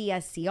loans,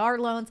 DSCR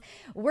loans.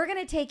 We're going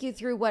to take you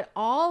through what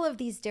all of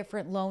these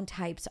different loan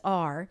types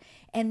are,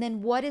 and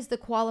then what is the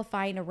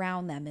qualifying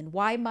around them, and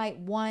why might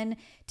one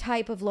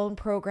type of loan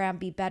program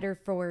be better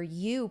for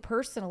you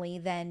personally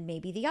than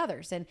maybe the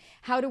others, and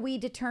how do we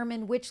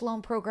determine which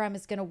loan program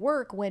is going to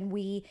work when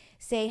we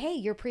say, hey,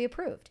 you're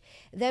pre-approved.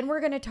 Then we're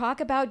going to talk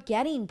about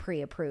getting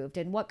pre-approved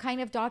and what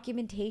kind of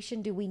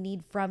documentation do we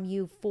need from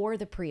you for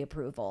the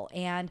pre-approval,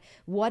 and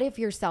what if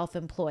you're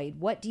self-employed,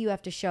 what do you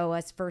have to show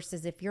us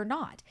versus if you're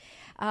not.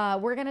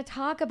 We're going to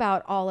talk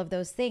about all of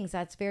those things.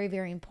 That's very,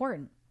 very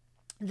important.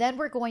 Then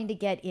we're going to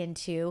get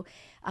into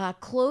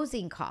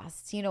closing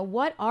costs.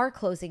 What are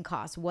closing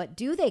costs? What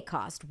do they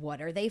cost?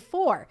 What are they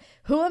for?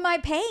 Who am I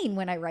paying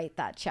when I write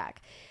that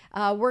check?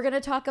 We're going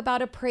to talk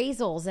about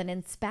appraisals and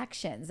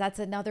inspections. That's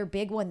another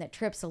big one that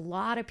trips a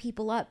lot of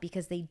people up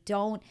because they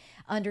don't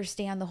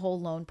understand the whole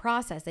loan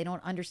process. They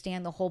don't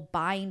understand the whole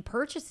buying,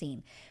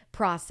 purchasing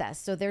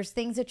process. So there's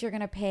things that you're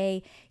going to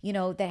pay,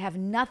 that have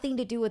nothing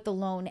to do with the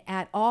loan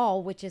at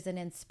all, which is an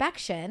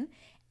inspection,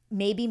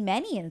 maybe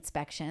many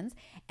inspections,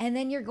 and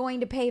then you're going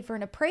to pay for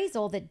an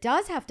appraisal that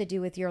does have to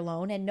do with your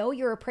loan, and no,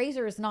 your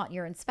appraiser is not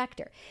your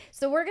inspector.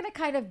 So we're going to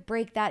kind of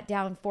break that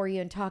down for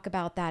you and talk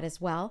about that as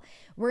well.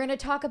 We're going to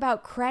talk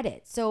about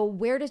credit. So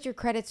where does your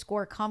credit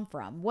score come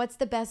from? What's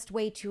the best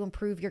way to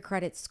improve your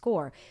credit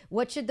score?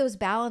 What should those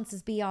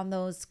balances be on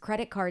those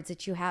credit cards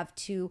that you have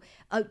to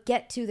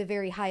get to the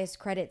very highest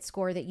credit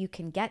score that you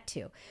can get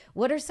to?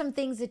 What are some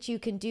things that you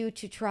can do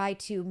to try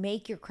to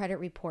make your credit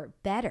report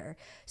better?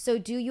 So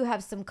do you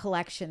have some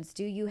collections?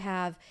 Do you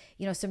have,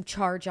 some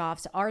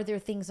charge-offs? Are there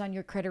things on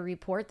your credit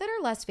report that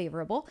are less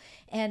favorable?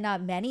 And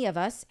many of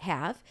us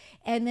have.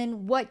 And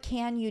then what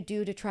can you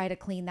do to try to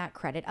clean that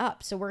credit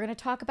up? So we're going to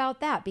talk about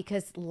that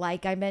because,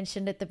 like I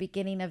mentioned at the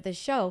beginning of the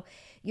show,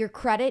 your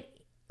credit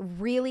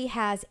really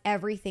has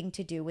everything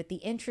to do with the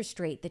interest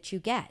rate that you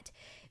get.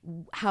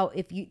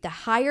 the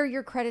higher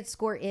your credit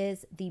score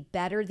is, the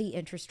better the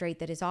interest rate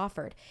that is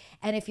offered.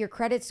 And if your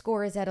credit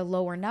score is at a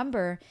lower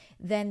number,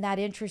 then that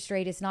interest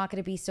rate is not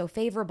going to be so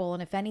favorable.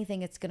 And if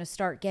anything, it's going to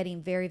start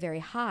getting very, very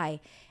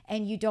high.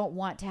 And you don't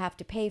want to have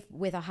to pay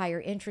with a higher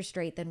interest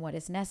rate than what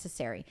is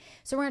necessary.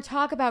 So we're going to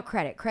talk about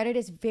credit. Credit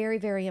is very,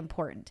 very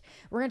important.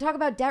 We're going to talk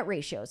about debt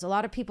ratios. A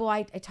lot of people,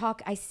 I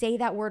say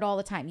that word all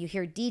the time. You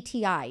hear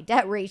DTI,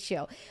 debt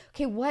ratio.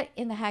 Okay, what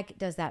in the heck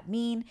does that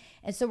mean?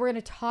 And so we're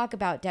going to talk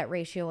about debt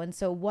ratio. And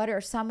so what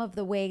are some of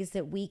the ways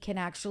that we can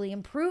actually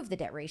improve the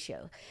debt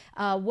ratio?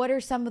 What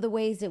are some of the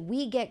ways that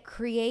we get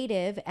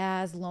creative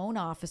as loan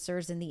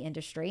officers in the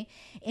industry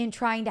in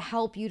trying to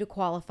help you to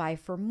qualify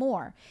for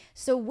more?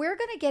 So we're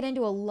going to get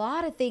into a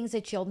lot of things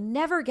that you'll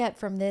never get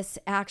from this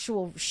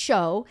actual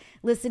show,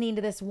 listening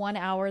to this 1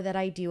 hour that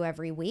I do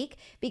every week,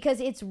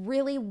 because it's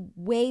really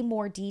way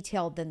more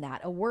detailed than that.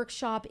 A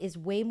workshop is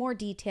way more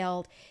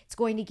detailed. It's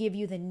going to give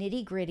you the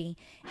nitty gritty.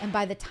 And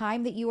by the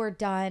time that you are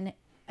done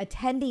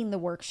attending the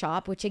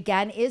workshop, which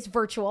again is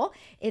virtual,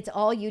 it's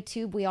all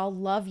YouTube. We all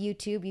love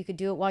YouTube. You could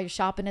do it while you're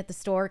shopping at the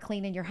store,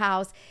 cleaning your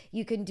house.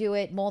 You can do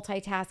it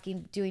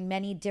multitasking, doing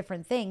many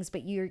different things,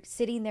 but you're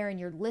sitting there and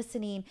you're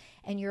listening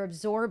and you're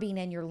absorbing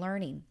and you're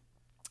learning.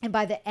 And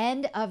by the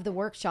end of the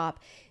workshop,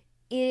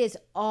 it is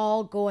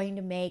all going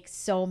to make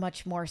so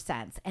much more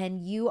sense.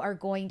 And you are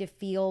going to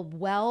feel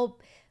well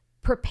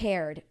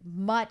prepared,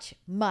 much,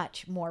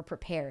 much more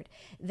prepared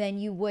than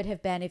you would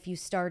have been if you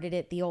started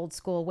it the old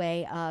school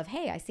way of,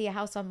 hey, I see a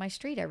house on my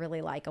street I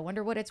really like. I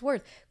wonder what it's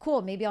worth.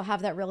 Cool. Maybe I'll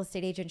have that real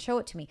estate agent show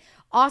it to me.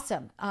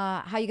 Awesome.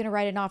 How are you going to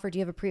write an offer? Do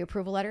you have a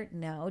pre-approval letter?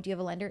 No. Do you have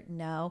a lender?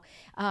 No.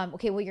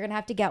 Okay. Well, you're going to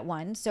have to get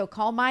one. So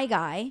call my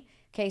guy.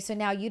 Okay. So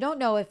now you don't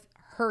know if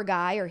her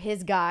guy or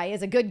his guy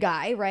is a good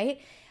guy, right?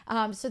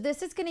 So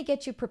this is going to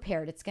get you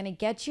prepared. It's going to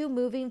get you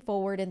moving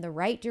forward in the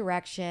right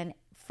direction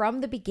from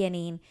the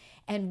beginning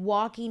and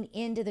walking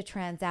into the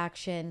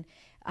transaction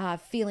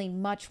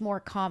feeling much more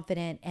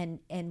confident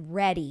and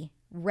ready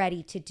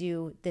to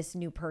do this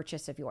new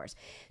purchase of yours.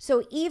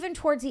 So even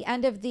towards the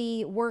end of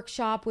the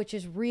workshop, which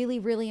is really,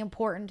 really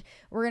important,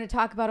 we're going to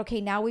talk about,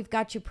 okay, now we've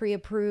got you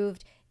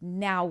pre-approved.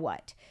 Now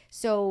what?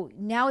 So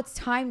now it's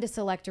time to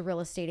select a real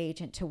estate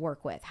agent to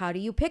work with. How do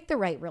you pick the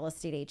right real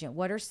estate agent?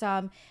 What are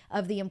some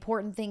of the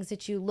important things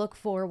that you look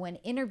for when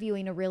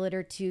interviewing a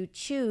realtor to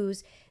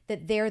choose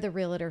that they're the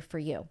realtor for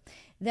you?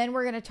 Then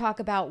we're going to talk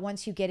about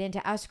once you get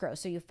into escrow.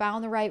 So you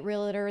found the right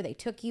realtor, they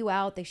took you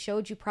out, they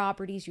showed you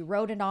properties, you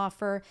wrote an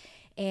offer,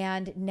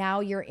 and now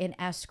you're in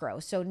escrow.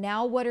 So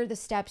now what are the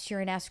steps you're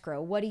in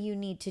escrow? What do you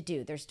need to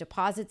do? There's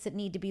deposits that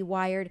need to be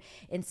wired,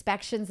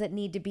 inspections that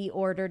need to be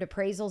ordered,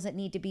 appraisals that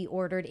need to be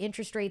ordered,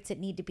 interest rates that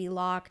need to be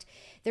locked.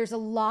 There's a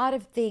lot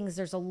of things.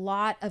 There's a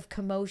lot of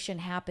commotion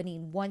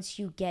happening once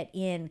you get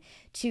in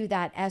to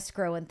that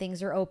escrow and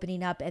things are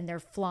opening up and they're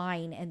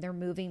flying and they're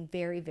moving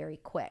very, very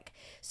quick.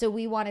 So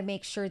we want to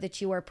make sure that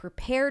you are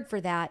prepared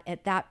for that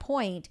at that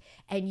point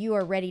and you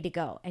are ready to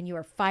go and you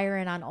are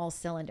firing on all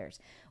cylinders.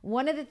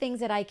 One of the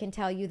things that I can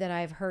tell you that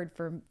I've heard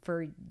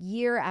for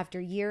year after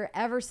year,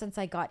 ever since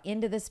I got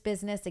into this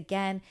business,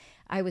 again,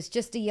 I was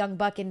just a young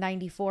buck in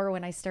 94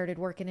 when I started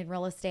working in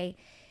real estate.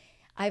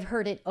 I've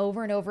heard it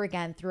over and over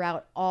again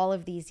throughout all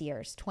of these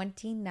years,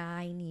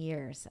 29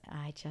 years.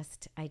 I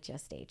just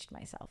aged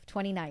myself,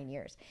 29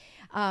 years.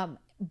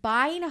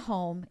 Buying a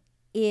home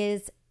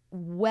is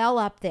well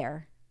up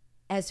there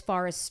as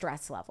far as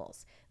stress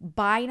levels.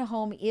 Buying a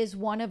home is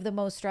one of the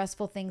most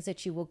stressful things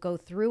that you will go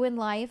through in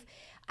life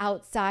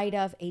outside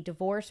of a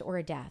divorce or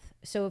a death.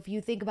 So if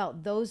you think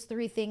about those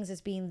three things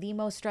as being the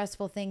most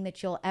stressful thing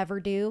that you'll ever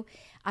do,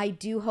 I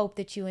do hope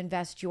that you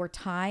invest your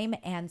time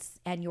and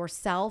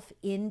yourself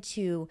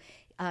into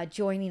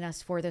joining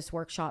us for this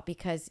workshop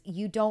because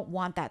you don't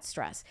want that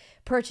stress.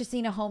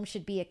 Purchasing a home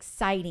should be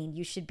exciting.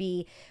 You should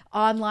be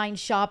online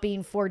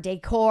shopping for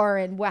decor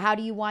and how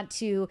do you want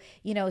to,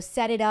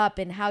 set it up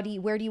and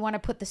where do you want to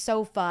put the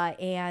sofa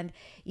and,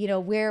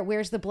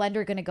 where's the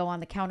blender going to go on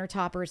the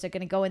countertop or is it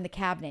going to go in the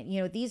cabinet?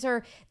 These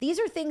are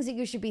things that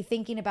you should be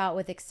thinking about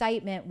with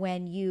excitement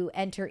when you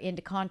enter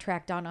into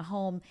contract on a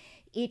home.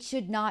 It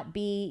should not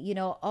be,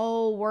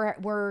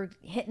 we're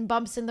hitting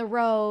bumps in the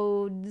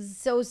road.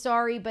 So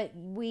sorry, but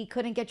we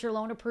couldn't get your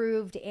loan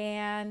approved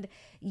and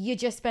you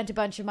just spent a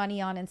bunch of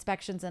money on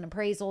inspections and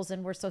appraisals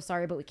and we're so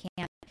sorry, but we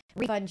can't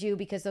refund you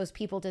because those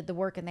people did the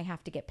work and they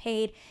have to get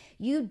paid.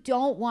 You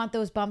don't want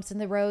those bumps in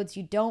the roads.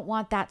 You don't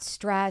want that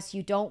stress.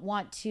 You don't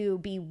want to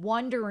be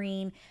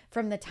wondering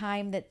from the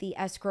time that the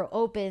escrow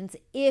opens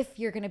if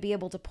you're going to be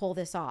able to pull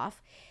this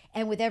off.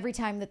 And with every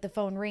time that the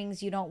phone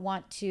rings, you don't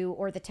want to,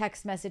 or the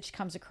text message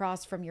comes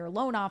across from your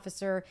loan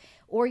officer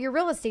or your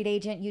real estate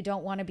agent, you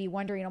don't want to be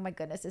wondering, oh my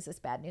goodness, is this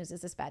bad news?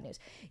 Is this bad news?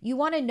 You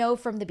want to know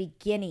from the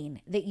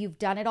beginning that you've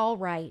done it all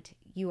right.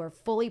 You are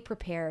fully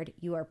prepared.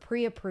 You are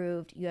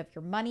pre-approved. You have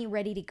your money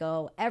ready to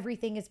go.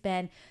 Everything has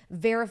been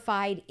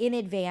verified in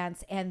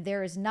advance, and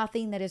there is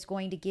nothing that is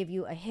going to give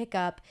you a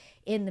hiccup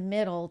in the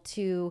middle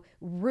to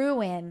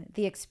ruin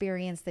the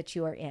experience that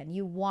you are in.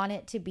 You want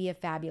it to be a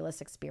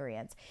fabulous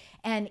experience,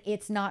 and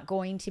it's not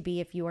going to be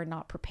if you are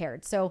not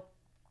prepared. So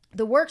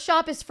the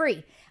workshop is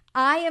free.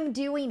 I am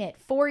doing it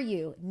for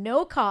you,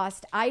 no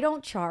cost. I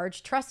don't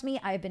charge. Trust me,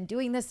 I've been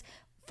doing this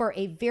for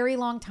a very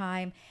long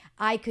time.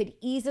 I could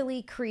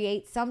easily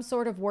create some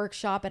sort of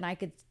workshop and I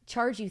could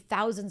charge you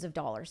thousands of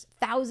dollars.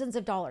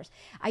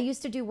 I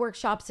used to do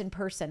workshops in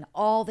person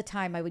all the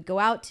time. I would go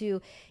out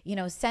to,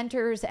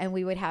 centers, and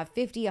we would have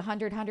 50,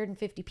 100,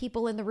 150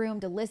 people in the room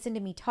to listen to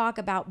me talk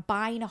about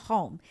buying a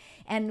home.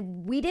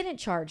 And we didn't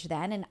charge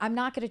then, and I'm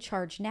not going to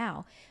charge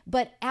now.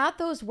 But at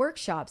those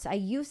workshops, I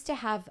used to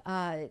have,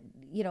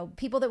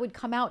 people that would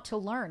come out to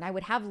learn. I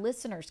would have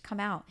listeners come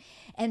out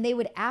and they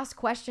would ask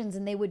questions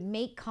and they would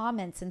make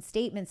comments and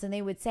statements, and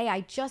they would say,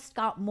 I just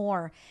got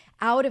more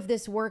out of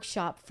this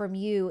workshop from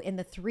you in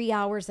the 3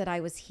 hours that I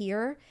was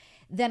here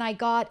than I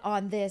got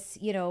on this,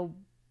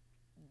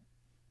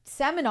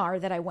 seminar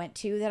that I went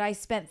to that I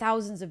spent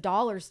thousands of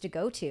dollars to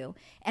go to,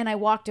 and I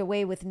walked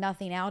away with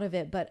nothing out of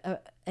it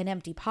but an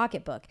empty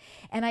pocketbook.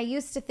 And I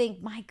used to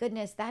think, my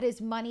goodness, that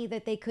is money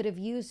that they could have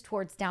used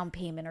towards down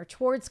payment or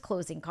towards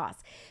closing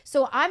costs.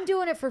 So I'm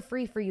doing it for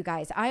free for you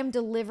guys. I'm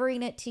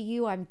delivering it to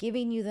you. I'm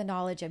giving you the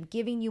knowledge. I'm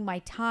giving you my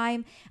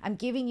time. I'm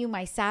giving you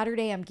my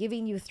Saturday. I'm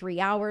giving you 3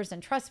 hours.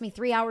 And trust me,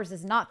 3 hours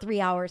is not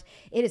 3 hours.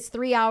 It is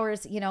 3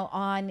 hours,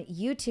 on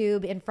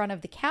YouTube in front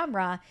of the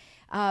camera.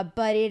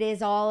 But it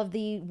is all of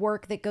the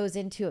work that goes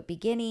into it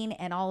beginning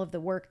and all of the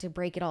work to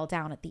break it all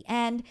down at the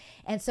end.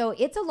 And so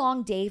it's a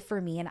long day for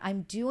me, and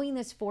I'm doing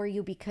this for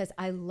you because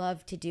I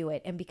love to do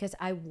it and because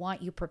I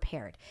want you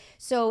prepared.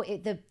 So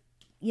the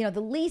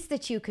least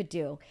that you could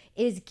do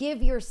is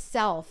give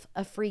yourself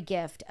a free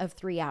gift of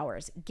 3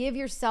 hours. Give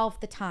yourself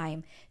the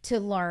time to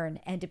learn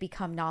and to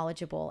become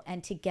knowledgeable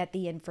and to get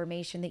the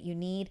information that you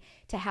need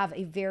to have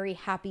a very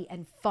happy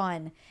and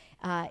fun,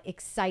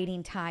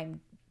 exciting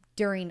time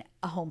during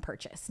a home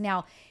purchase.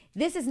 Now,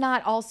 this is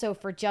not also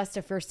for just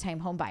a first-time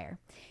home buyer.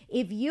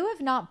 If you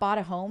have not bought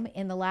a home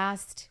in the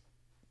last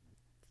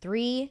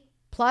 3+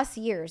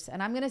 years,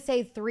 and I'm going to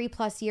say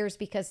 3+ years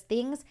because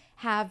things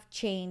have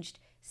changed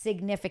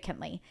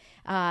significantly.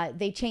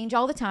 They change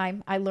all the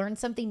time. I learn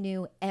something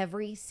new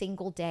every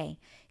single day.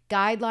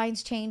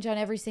 Guidelines change on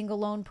every single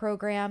loan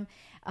program.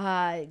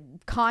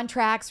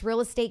 Contracts, real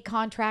estate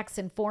contracts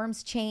and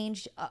forms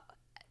change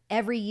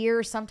every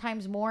year,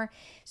 sometimes more.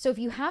 So if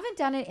you haven't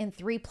done it in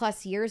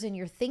 3+ years and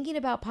you're thinking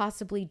about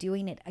possibly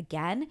doing it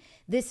again,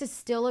 this is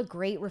still a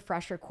great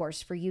refresher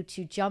course for you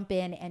to jump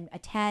in and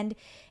attend.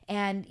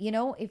 And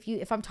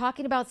if I'm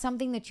talking about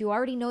something that you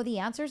already know the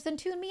answers, then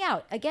tune me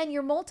out. Again,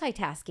 you're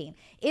multitasking.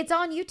 It's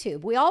on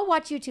YouTube. We all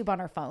watch YouTube on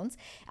our phones.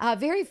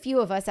 Very few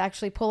of us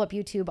actually pull up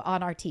YouTube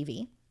on our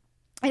TV.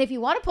 And if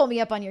you want to pull me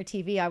up on your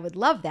TV, I would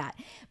love that.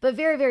 But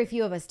very, very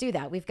few of us do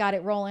that. We've got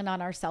it rolling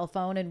on our cell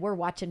phone and we're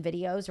watching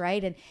videos,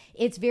 right? And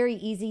it's very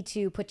easy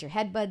to put your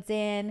headbuds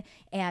in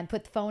and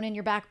put the phone in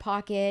your back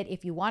pocket.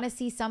 If you want to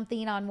see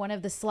something on one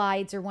of the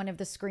slides or one of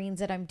the screens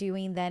that I'm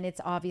doing, then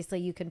it's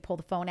obviously you can pull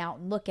the phone out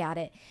and look at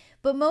it.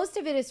 But most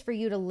of it is for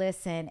you to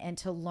listen and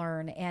to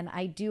learn. And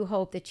I do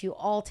hope that you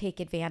all take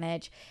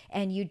advantage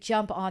and you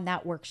jump on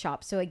that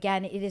workshop. So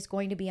again, it is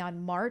going to be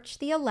on March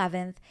the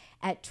 11th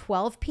at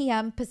 12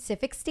 p.m.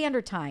 Pacific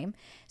Standard Time.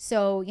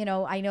 So,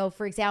 I know,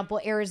 for example,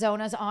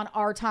 Arizona's on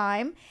our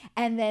time,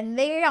 and then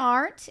they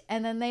aren't,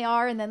 and then they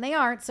are, and then they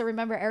aren't. So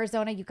remember,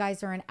 Arizona, you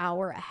guys are an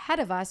hour ahead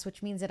of us,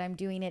 which means that I'm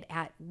doing it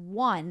at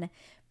 1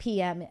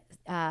 p.m.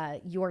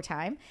 Your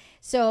time.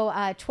 So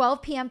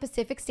 12 p.m.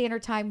 Pacific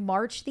Standard Time,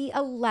 March the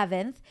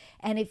 11th.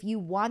 And if you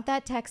want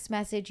that text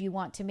message, you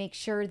want to make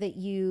sure that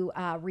you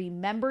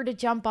remember to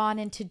jump on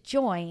and to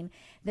join,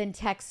 then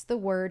text the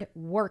word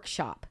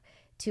workshop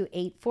to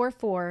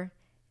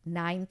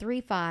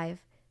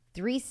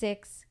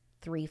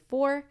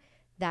 844-935-3634.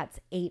 That's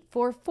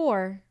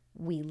 844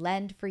 We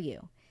Lend for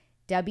You.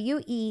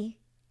 WELEND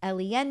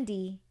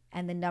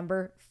and the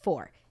number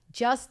 4.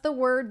 Just the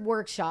word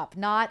workshop,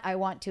 not I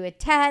want to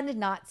attend,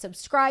 not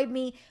subscribe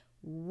me.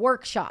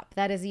 Workshop.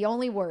 That is the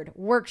only word,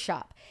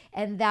 workshop.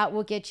 And that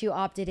will get you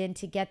opted in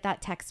to get that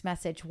text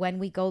message when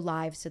we go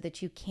live so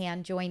that you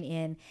can join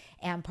in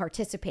and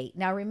participate.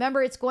 Now,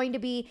 remember, it's going to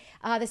be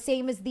the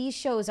same as these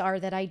shows are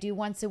that I do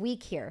once a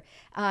week here.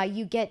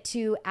 You get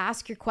to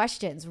ask your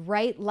questions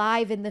right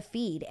live in the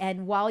feed.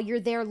 And while you're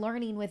there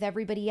learning with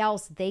everybody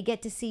else, they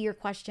get to see your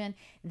question.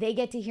 They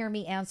get to hear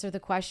me answer the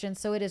question.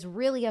 So it is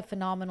really a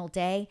phenomenal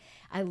day.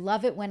 I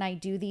love it when I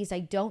do these.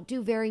 I don't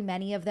do very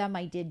many of them.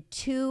 I did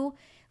 2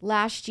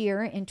 last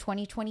year in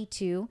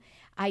 2022.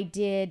 I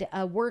did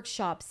a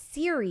workshop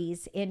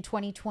series in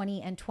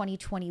 2020 and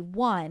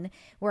 2021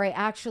 where I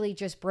actually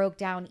just broke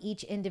down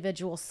each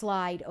individual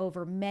slide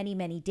over many,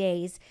 many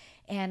days.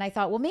 And I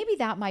thought, well, maybe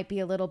that might be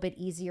a little bit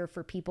easier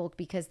for people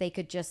because they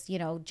could just,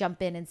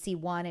 jump in and see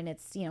one, and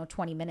it's,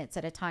 20 minutes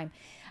at a time.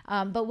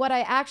 But what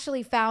I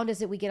actually found is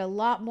that we get a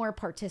lot more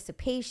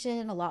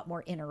participation, a lot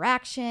more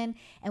interaction,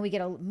 and we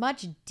get a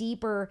much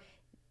deeper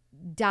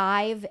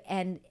dive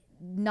and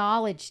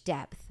knowledge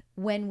depth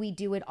when we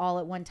do it all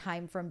at one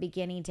time from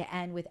beginning to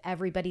end, with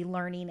everybody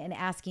learning and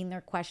asking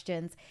their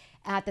questions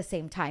at the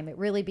same time. It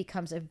really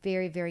becomes a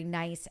very, very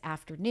nice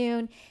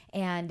afternoon,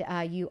 and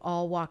you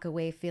all walk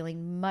away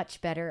feeling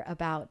much better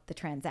about the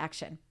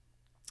transaction.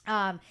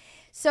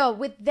 So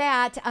with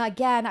that,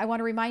 again, I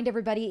want to remind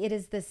everybody, it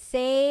is the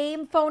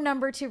same phone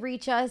number to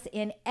reach us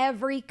in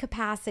every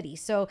capacity.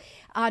 So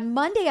on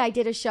Monday, I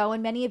did a show,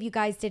 and many of you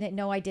guys didn't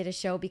know I did a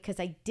show because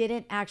I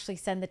didn't actually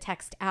send the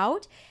text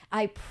out.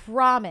 I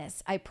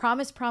promise, I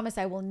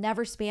will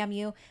never spam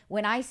you.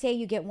 When I say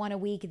you get one a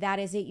week, that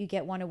is it. You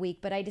get one a week.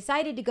 But I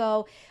decided to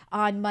go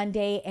on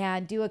Monday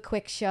and do a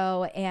quick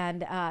show,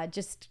 and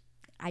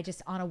I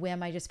just on a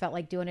whim, I just felt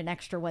like doing an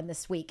extra one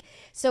this week.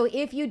 So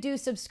if you do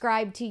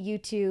subscribe to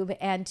YouTube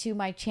and to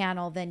my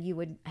channel, then you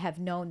would have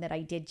known that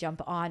I did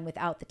jump on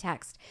without the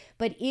text.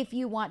 But if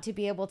you want to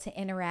be able to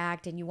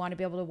interact, and you want to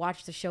be able to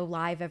watch the show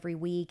live every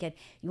week, and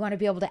you want to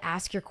be able to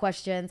ask your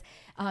questions,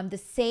 the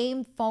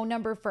same phone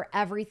number for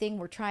everything.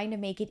 We're trying to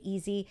make it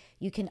easy.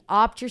 You can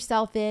opt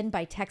yourself in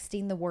by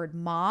texting the word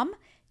mom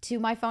to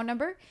my phone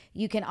number.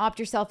 You can opt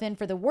yourself in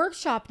for the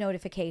workshop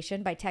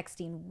notification by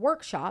texting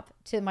workshop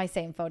to my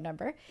same phone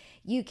number.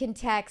 You can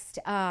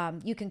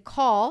you can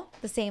call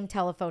the same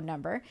telephone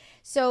number.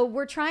 So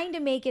we're trying to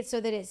make it so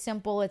that it's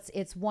simple.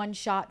 It's one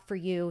shot for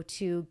you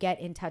to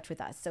get in touch with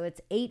us. So it's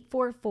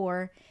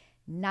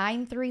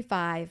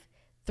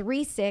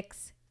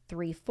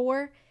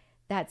 844-935-3634.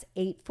 That's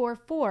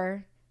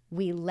 844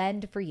 We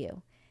Lend for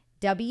You.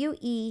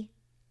 WELEND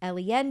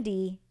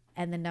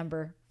and the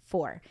number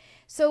 4.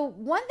 So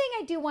one thing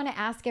I do want to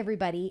ask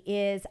everybody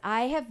is,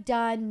 I have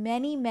done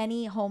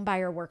many home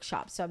buyer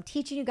workshops. So I'm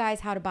teaching you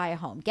guys how to buy a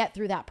home, get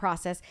through that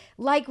process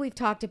like we've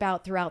talked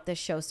about throughout this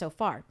show so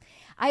far.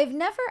 I've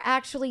never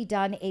actually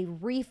done a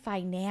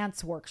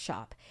refinance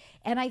workshop.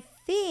 And I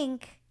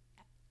think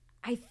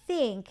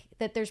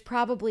that there's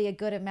probably a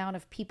good amount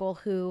of people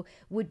who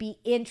would be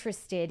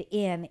interested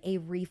in a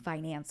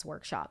refinance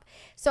workshop.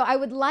 So I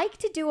would like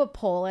to do a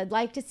poll. I'd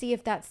like to see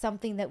if that's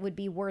something that would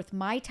be worth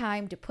my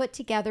time to put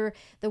together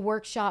the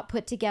workshop,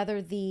 put together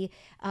the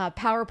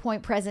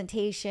PowerPoint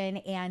presentation,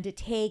 and to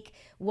take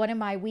one of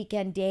my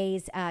weekend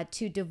days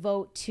to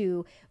devote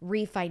to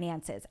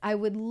refinances. I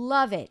would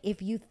love it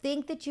if you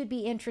think that you'd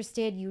be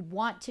interested, you'd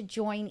want to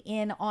join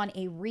in on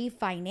a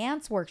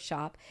refinance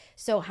workshop.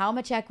 So how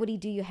much equity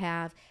do you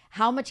have?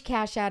 How much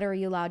cash out are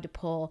you allowed to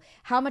pull?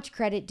 How much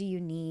credit do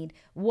you need?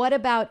 What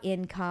about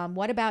income?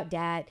 What about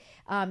debt?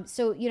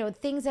 So,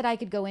 things that I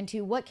could go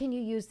into. What can you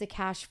use the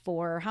cash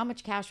for? How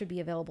much cash would be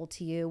available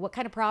to you? What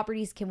kind of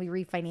properties can we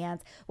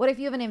refinance? What if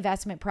you have an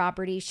investment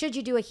property? Should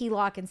you do a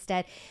HELOC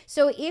instead?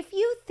 So if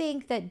you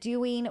think that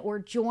doing or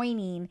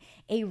joining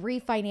a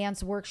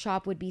refinance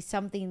workshop would be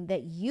something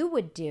that you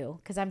would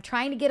do, because I'm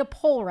trying to get a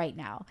poll right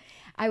now,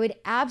 I would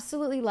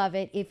absolutely love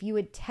it if you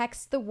would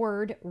text the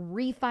word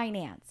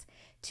refinance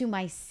to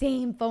my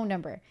same phone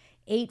number,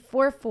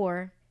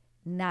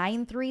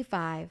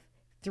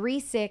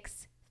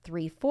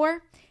 844-935-3634.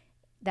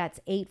 That's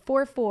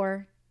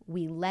 844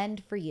 We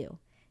Lend for You.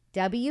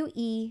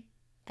 WELEND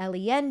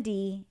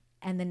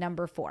and the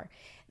number 4.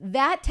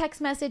 That text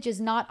message is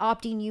not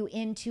opting you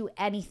into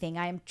anything.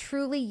 I am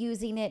truly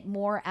using it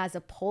more as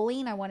a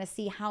polling. I want to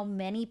see how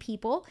many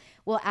people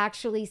will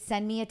actually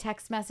send me a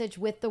text message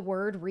with the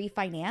word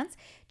refinance,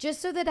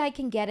 just so that I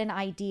can get an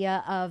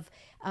idea of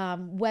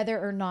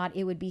whether or not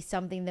it would be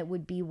something that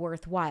would be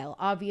worthwhile.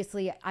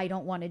 Obviously, I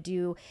don't want to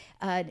do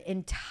an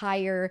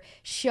entire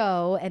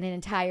show and an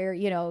entire,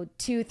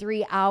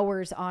 2-3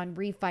 hours on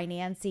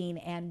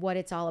refinancing and what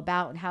it's all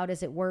about and how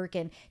does it work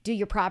and do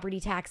your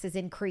property taxes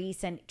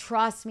increase? And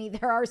trust me,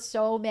 there are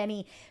so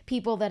many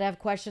people that have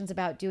questions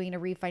about doing a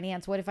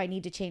refinance. What if I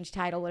need to change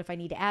title? What if I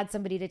need to add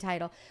somebody to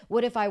title?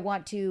 What if I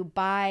want to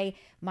buy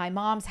my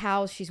mom's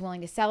house? She's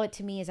willing to sell it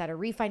to me. Is that a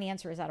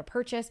refinance or is that a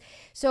purchase?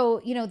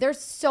 So, there's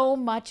so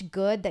much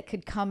good that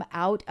could come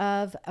out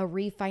of a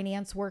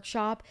refinance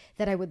workshop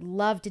that I would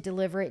love to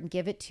deliver it and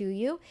give it to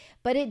you.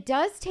 But it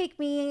does take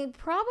me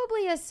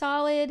probably a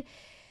solid,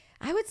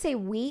 I would say,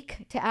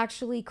 week to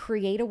actually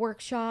create a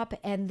workshop.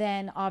 And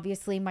then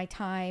obviously my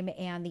time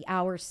and the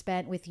hours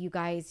spent with you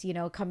guys,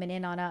 coming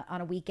in on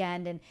a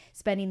weekend and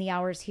spending the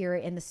hours here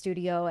in the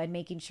studio and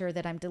making sure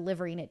that I'm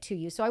delivering it to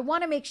you. So I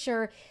want to make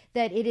sure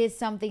that it is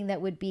something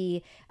that would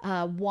be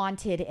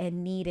wanted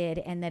and needed,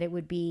 and that it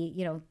would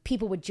be,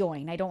 people would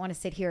join. I don't want to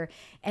sit here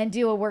and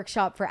do a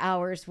workshop for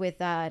hours with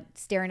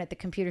staring at the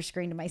computer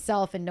screen to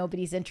myself and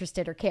nobody's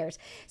interested or cares.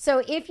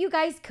 So if you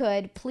guys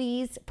could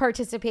please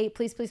participate,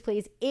 please.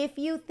 If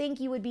you think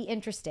you would be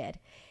interested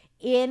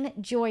in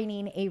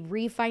joining a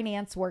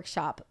refinance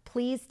workshop,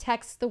 please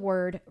text the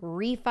word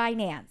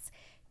refinance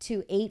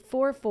to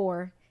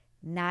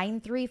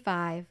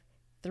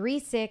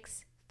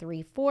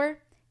 844-935-3634.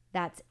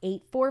 That's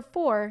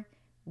 844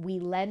 We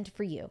Lend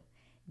for You.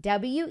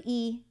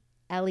 WELEND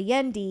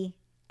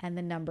and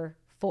the number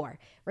 4.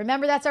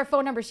 Remember, that's our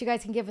phone number, so you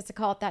guys can give us a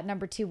call at that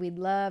number too. We'd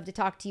love to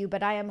talk to you,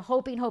 but I am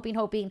hoping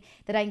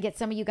that I can get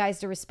some of you guys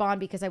to respond,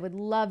 because I would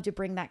love to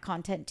bring that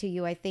content to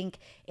you. I think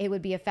it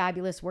would be a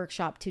fabulous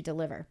workshop to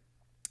deliver.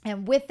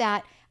 And with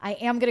that, I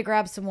am going to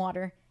grab some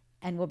water,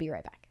 and we'll be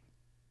right back.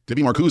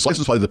 Debbie Marcoux,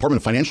 licensed by the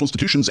Department of Financial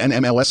Institutions,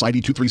 NMLS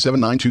ID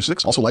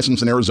 237926. Also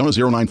licensed in Arizona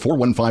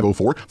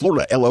 0941504,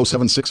 Florida LO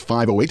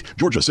 76508,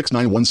 Georgia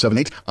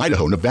 69178,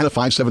 Idaho, Nevada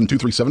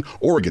 57237,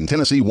 Oregon,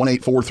 Tennessee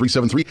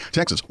 184373,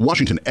 Texas,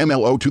 Washington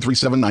MLO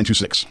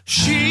 237926.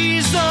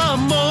 She's the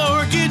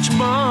mortgage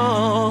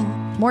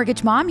mom.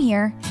 Mortgage Mom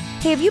here.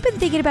 Hey, have you been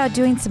thinking about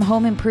doing some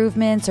home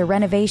improvements or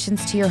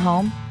renovations to your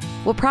home?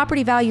 Well,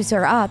 property values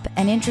are up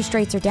and interest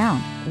rates are down.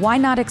 Why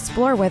not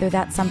explore whether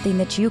that's something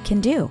that you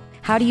can do?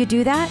 How do you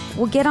do that?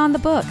 Well, get on the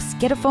books.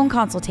 Get a phone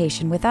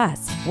consultation with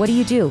us. What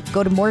do?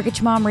 Go to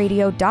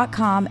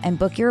mortgagemomradio.com and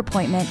book your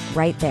appointment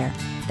right there.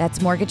 That's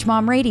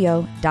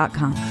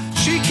mortgagemomradio.com.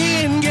 She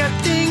can get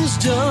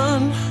things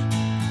done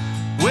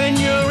when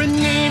you're in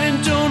need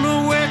and don't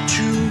know where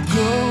to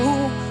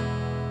go.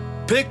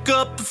 Pick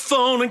up the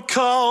phone and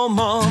call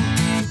Mom.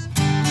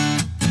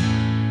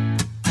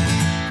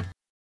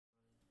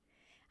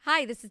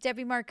 Hi, this is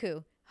Debbie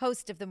Marcoux,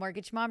 host of the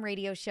Mortgage Mom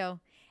Radio Show.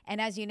 And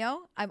as you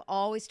know, I'm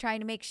always trying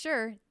to make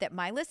sure that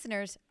my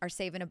listeners are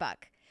saving a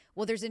buck.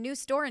 Well, there's a new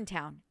store in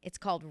town. It's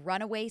called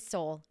Runaway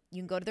Soul.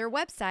 You can go to their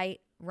website,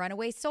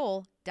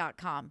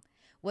 runawaysoul.com.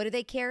 What do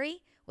they carry?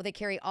 Well, they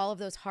carry all of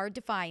those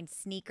hard-to-find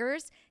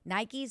sneakers,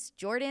 Nikes,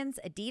 Jordans,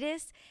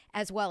 Adidas,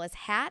 as well as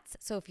hats.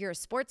 So if you're a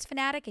sports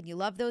fanatic and you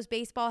love those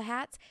baseball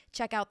hats,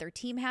 check out their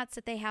team hats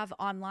that they have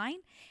online.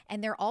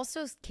 And they're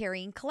also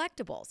carrying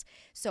collectibles.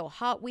 So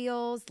Hot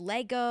Wheels,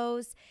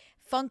 Legos,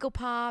 Funko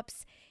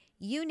Pops,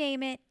 you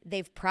name it,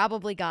 they've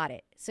probably got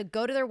it. So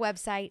go to their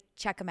website,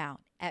 check them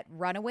out at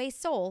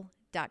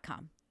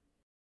runawaysoul.com.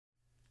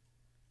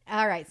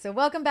 All right, so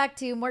welcome back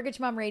to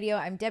Mortgage Mom Radio.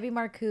 I'm Debbie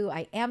Marcoux.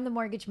 I am the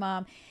Mortgage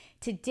Mom.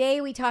 Today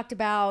we talked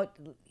about,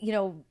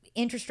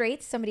 interest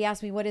rates. Somebody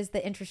asked me, what is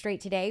the interest rate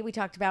today? We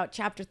talked about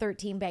Chapter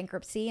 13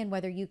 bankruptcy and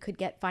whether you could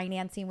get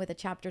financing with a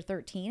Chapter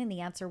 13. And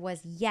the answer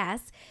was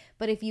yes.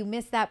 But if you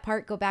missed that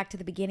part, go back to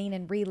the beginning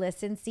and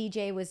re-listen.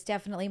 CJ was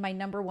definitely my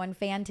number one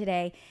fan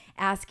today,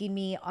 asking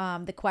me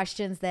the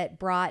questions that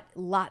brought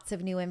lots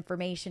of new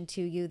information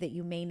to you that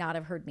you may not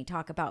have heard me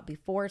talk about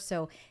before.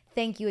 So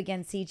thank you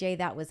again, CJ.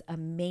 That was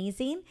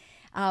amazing.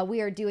 We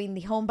are doing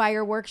the home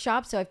buyer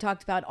workshop. So I've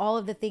talked about all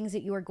of the things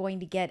that you are going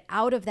to get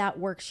out of that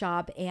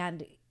workshop,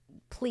 and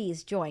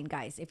please join,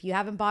 guys. If you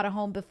haven't bought a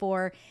home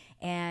before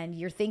and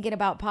you're thinking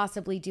about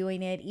possibly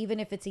doing it, even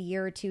if it's a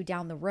year or two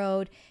down the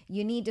road,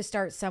 you need to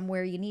start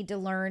somewhere. You need to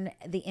learn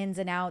the ins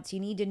and outs. You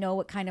need to know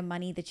what kind of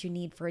money that you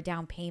need for a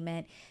down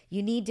payment.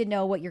 You need to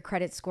know what your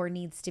credit score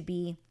needs to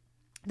be.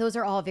 Those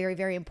are all very,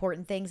 very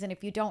important things. And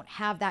if you don't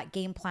have that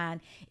game plan,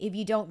 if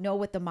you don't know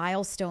what the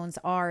milestones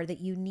are that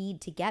you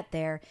need to get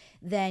there,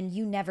 then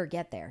you never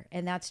get there.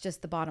 And that's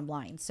just the bottom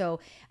line.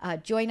 So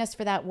join us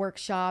for that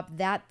workshop.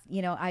 That,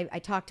 I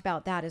talked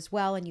about that as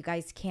well. And you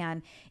guys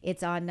can,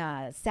 it's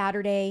on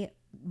Saturday,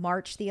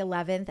 March the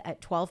 11th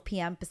at 12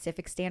 p.m.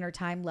 Pacific Standard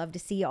Time. Love to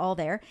see you all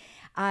there.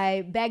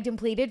 I begged and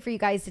pleaded for you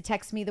guys to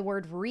text me the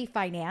word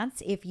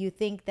refinance if you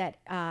think that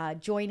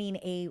joining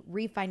a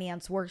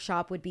refinance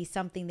workshop would be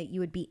something that you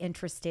would be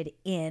interested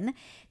in.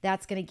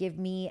 That's going to give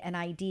me an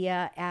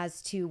idea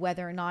as to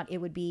whether or not it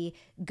would be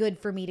good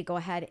for me to go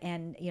ahead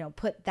and,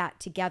 put that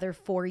together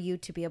for you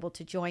to be able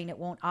to join. It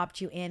won't opt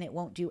you in. It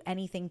won't do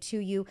anything to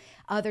you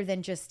other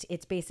than just,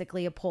 it's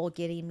basically a poll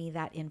getting me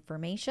that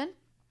information.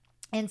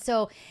 And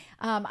so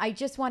I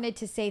just wanted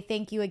to say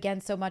thank you again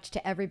so much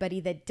to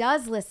everybody that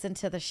does listen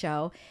to the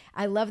show.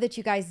 I love that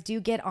you guys do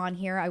get on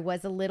here. I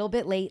was a little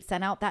bit late,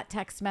 sent out that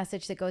text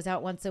message that goes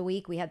out once a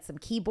week. We had some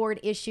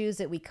keyboard issues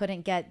that we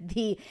couldn't get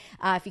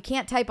if you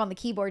can't type on the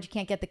keyboard, you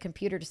can't get the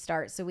computer to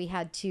start. So we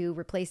had to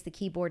replace the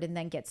keyboard and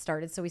then get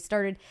started. So we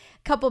started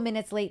a couple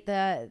minutes late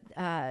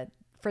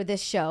for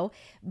this show,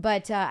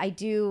 but I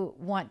do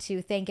want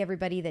to thank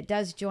everybody that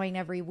does join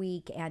every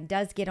week and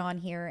does get on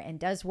here and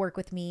does work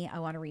with me. I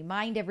want to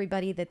remind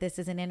everybody that this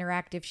is an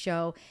interactive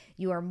show.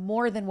 You are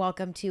more than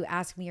welcome to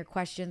ask me your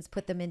questions,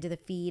 put them into the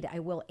feed. I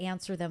will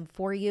answer them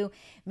for you.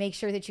 Make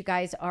sure that you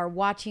guys are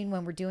watching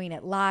when we're doing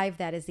it live.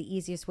 That is the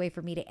easiest way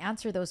for me to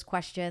answer those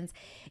questions.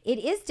 It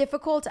is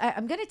difficult.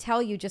 I'm going to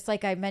tell you, just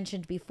like I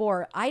mentioned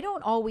before, I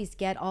don't always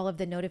get all of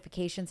the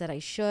notifications that I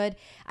should.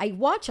 I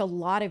watch a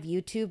lot of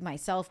YouTube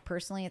myself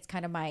personally. It's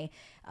kind of my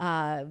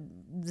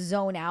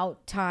zone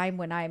out time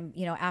when I'm,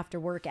 after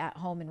work at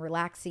home and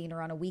relaxing,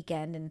 or on a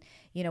weekend. And,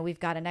 we've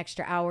got an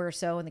extra hour or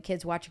so and the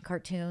kids watching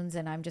cartoons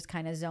and I'm just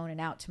kind of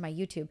zoning out to my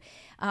YouTube.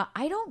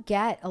 I don't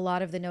get a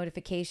lot of the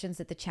notifications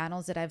that the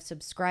channels that I've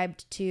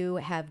subscribed to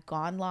have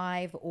gone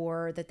live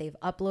or that they've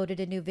uploaded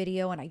a new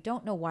video. And I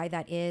don't know why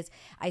that is.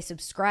 I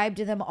subscribe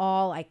to them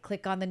all. I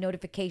click on the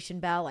notification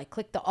bell. I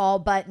click the all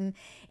button.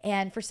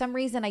 And for some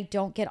reason, I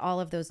don't get all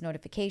of those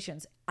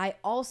notifications. I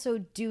also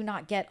do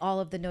not get all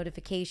of the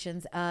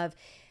notifications of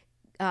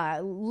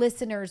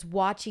listeners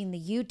watching the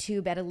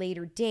YouTube at a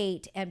later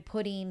date and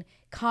putting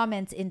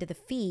comments into the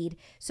feed.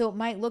 So it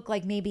might look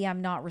like maybe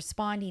I'm not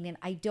responding, and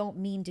I don't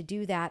mean to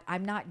do that.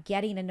 I'm not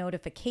getting a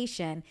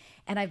notification,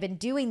 and I've been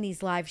doing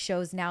these live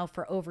shows now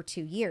for over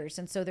 2 years.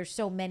 And so there's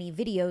so many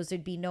videos,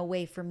 there'd be no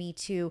way for me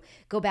to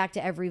go back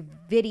to every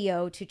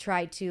video to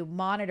try to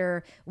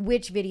monitor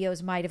which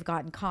videos might have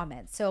gotten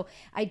comments. So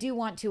I do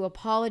want to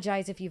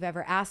apologize if you've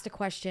ever asked a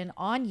question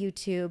on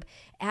YouTube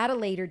at a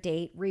later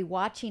date,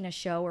 rewatching a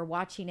show or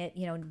watching it,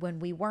 when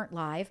we weren't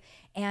live,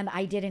 and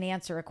I didn't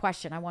answer a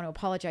question. I want to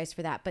apologize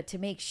for that. But to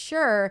make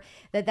sure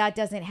that that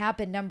doesn't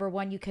happen, number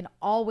one, you can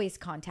always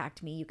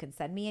contact me. You can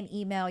send me an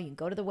email. You can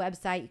go to the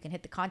website. You can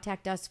hit the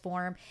contact us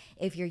form.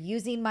 If you're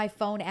using my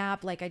phone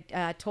app, like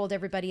I told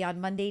everybody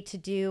on Monday to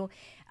do,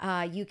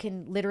 you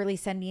can literally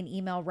send me an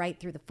email right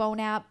through the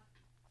phone app.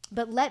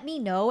 But let me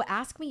know,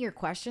 ask me your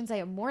questions. I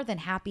am more than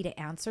happy to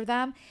answer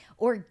them,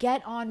 or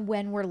get on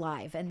when we're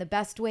live. And the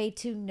best way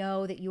to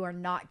know that you are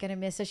not going to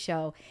miss a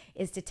show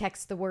is to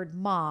text the word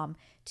MOM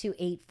to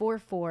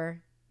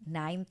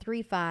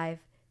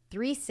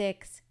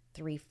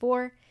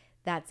 844-935-3634.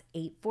 That's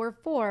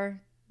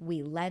 844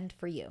 We Lend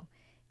For You.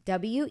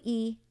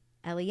 WELEND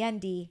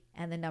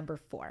and the number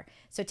 4.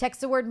 So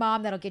text the word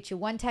MOM. That'll get you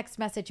one text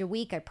message a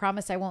week. I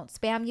promise I won't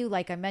spam you.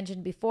 Like I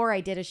mentioned before,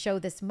 I did a show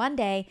this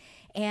Monday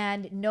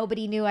and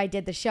nobody knew I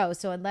did the show.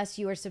 So unless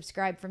you were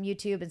subscribed from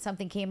YouTube and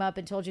something came up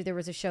and told you there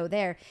was a show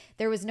there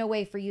was no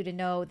way for you to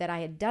know that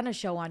I had done a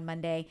show on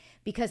Monday,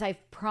 because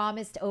I've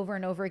promised over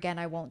and over again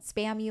I won't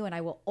spam you and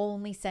I will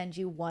only send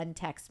you one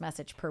text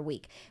message per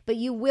week. But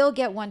you will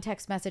get one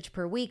text message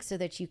per week so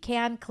that you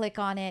can click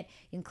on it.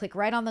 You can click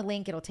right on the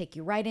link. It'll take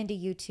you right into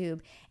YouTube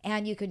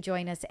and you can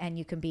join us and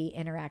you can be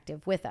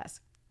interactive with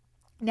us.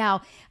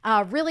 Now,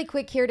 really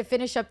quick here to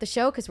finish up the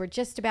show, because we're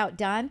just about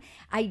done.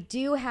 I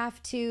do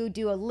have to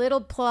do a little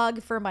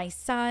plug for my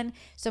son.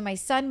 So my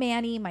son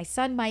Manny, my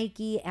son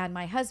Mikey, and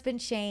my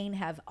husband Shane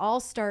have all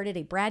started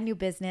a brand new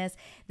business.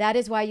 That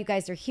is why you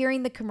guys are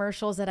hearing the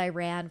commercials that I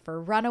ran for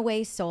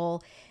Runaway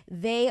Soul.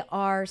 They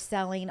are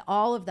selling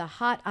all of the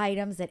hot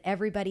items that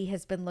everybody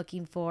has been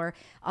looking for.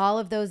 All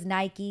of those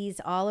Nikes,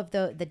 all of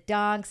the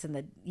Dunks and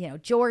the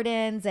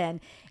Jordans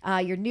and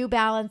your New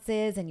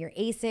Balances and your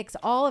Asics,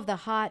 all of the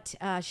hot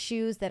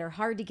shoes that are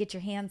hard to get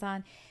your hands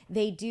on.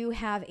 They do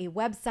have a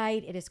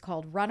website. It is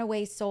called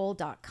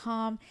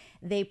runawaysoul.com.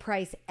 They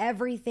price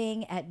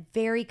everything at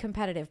very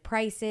competitive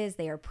prices.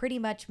 They are pretty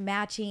much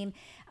matching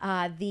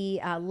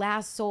the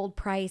last sold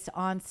price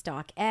on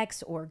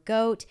StockX or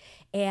GOAT,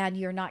 and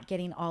you're not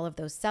getting all of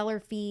those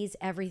seller fees.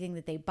 Everything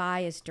that they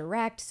buy is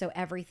direct, so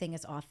everything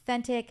is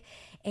authentic,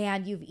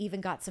 and you've even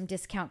got some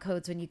discount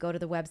codes when you go to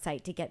the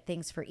website to get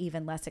things for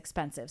even less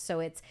expensive. So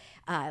it's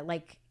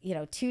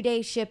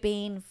 2-day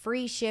shipping,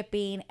 free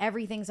shipping,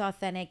 everything's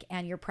authentic,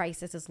 and your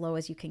price is as low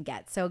as you can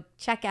get. So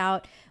check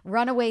out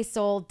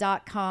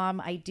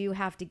runawaysoul.com. I do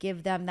have to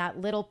give them that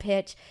little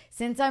pitch.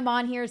 Since I'm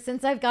on here,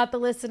 since I've got the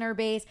listener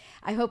base,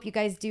 I hope you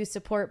guys do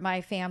support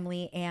my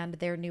family and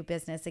their new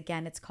business.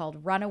 Again, it's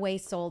called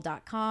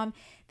runawaysoul.com.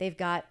 They've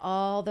got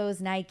all those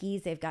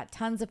Nikes. They've got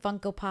tons of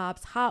Funko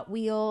Pops, Hot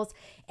Wheels,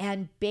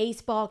 and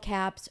baseball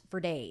caps for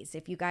days.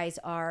 If you guys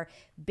are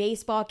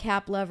baseball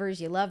cap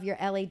lovers, you love your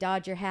LA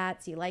Dodger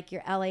hats, you like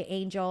your LA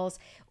Angels,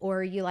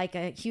 or you like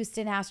a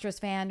Houston Astros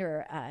fan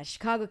or a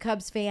Chicago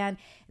Cubs fan,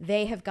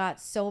 they have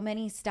got so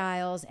many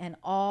styles and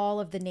all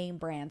of the name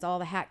brands, all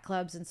the Hat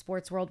Clubs and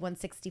Sports World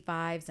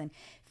 165s and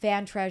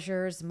Fan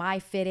Treasures, My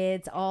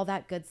Fitteds, all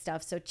that good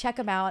stuff. So check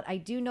them out. I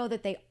do know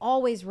that they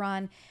always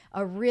run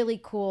a really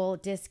cool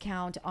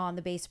discount on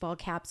the baseball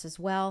caps as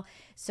well.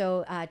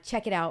 So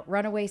check it out,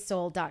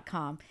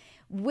 runawaysoul.com.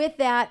 With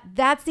that,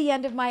 that's the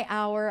end of my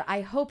hour.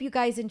 I hope you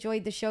guys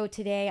enjoyed the show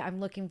today. I'm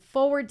looking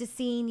forward to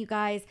seeing you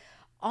guys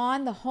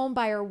on the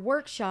Homebuyer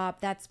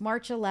Workshop. That's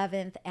March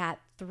 11th at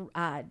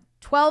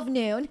 12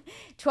 noon,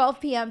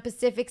 12 p.m.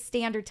 Pacific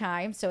Standard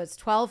Time. So it's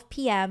 12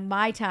 p.m.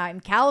 my time,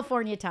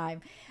 California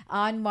time,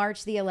 on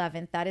March the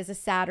 11th. That is a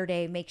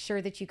Saturday. Make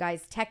sure that you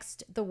guys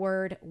text the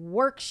word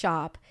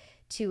workshop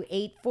to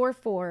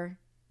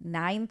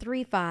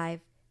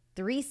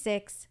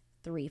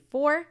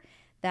 844-935-3634.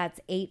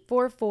 That's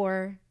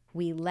 844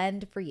 We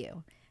Lend For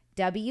You.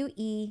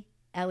 WELEND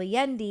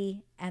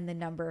and the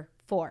number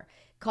 4.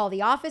 Call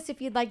the office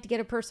if you'd like to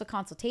get a personal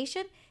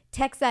consultation.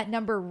 Text that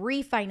number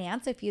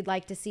refinance if you'd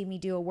like to see me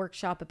do a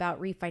workshop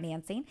about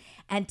refinancing.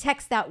 And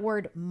text that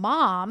word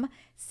MOM,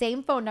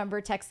 same phone number,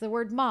 text the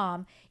word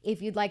MOM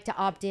if you'd like to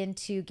opt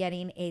into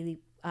getting a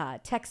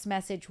text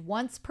message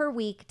once per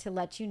week to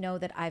let you know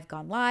that I've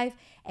gone live,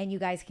 and you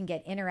guys can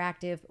get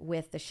interactive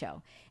with the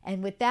show.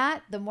 And with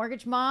that, the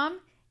Mortgage Mom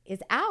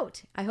is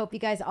out. I hope you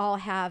guys all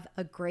have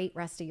a great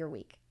rest of your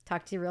week.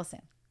 Talk to you real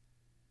soon.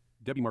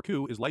 Debbie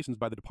Marcoux is licensed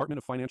by the Department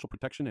of Financial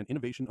Protection and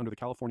Innovation under the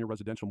California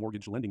Residential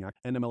Mortgage Lending Act,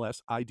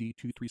 NMLS ID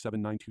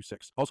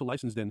 237926. Also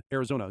licensed in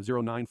Arizona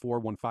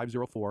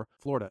 0941504,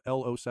 Florida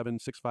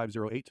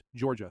L076508,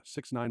 Georgia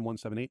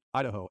 69178,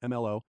 Idaho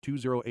MLO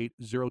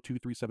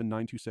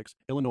 208023796,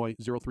 Illinois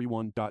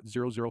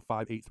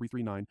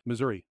 031.0058339,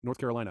 Missouri, North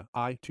Carolina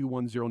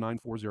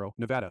I210940,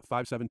 Nevada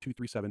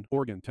 57237,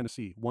 Oregon,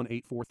 Tennessee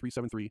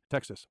 184373,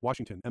 Texas,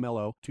 Washington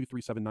MLO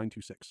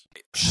 237926.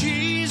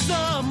 She's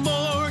the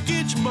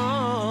mortgage mom.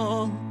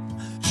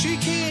 She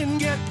can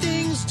get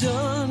things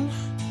done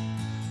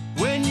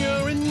when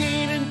you're in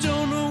need and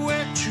don't know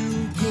where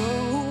to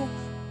go.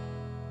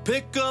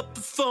 Pick up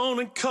the phone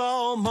and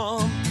call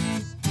mom.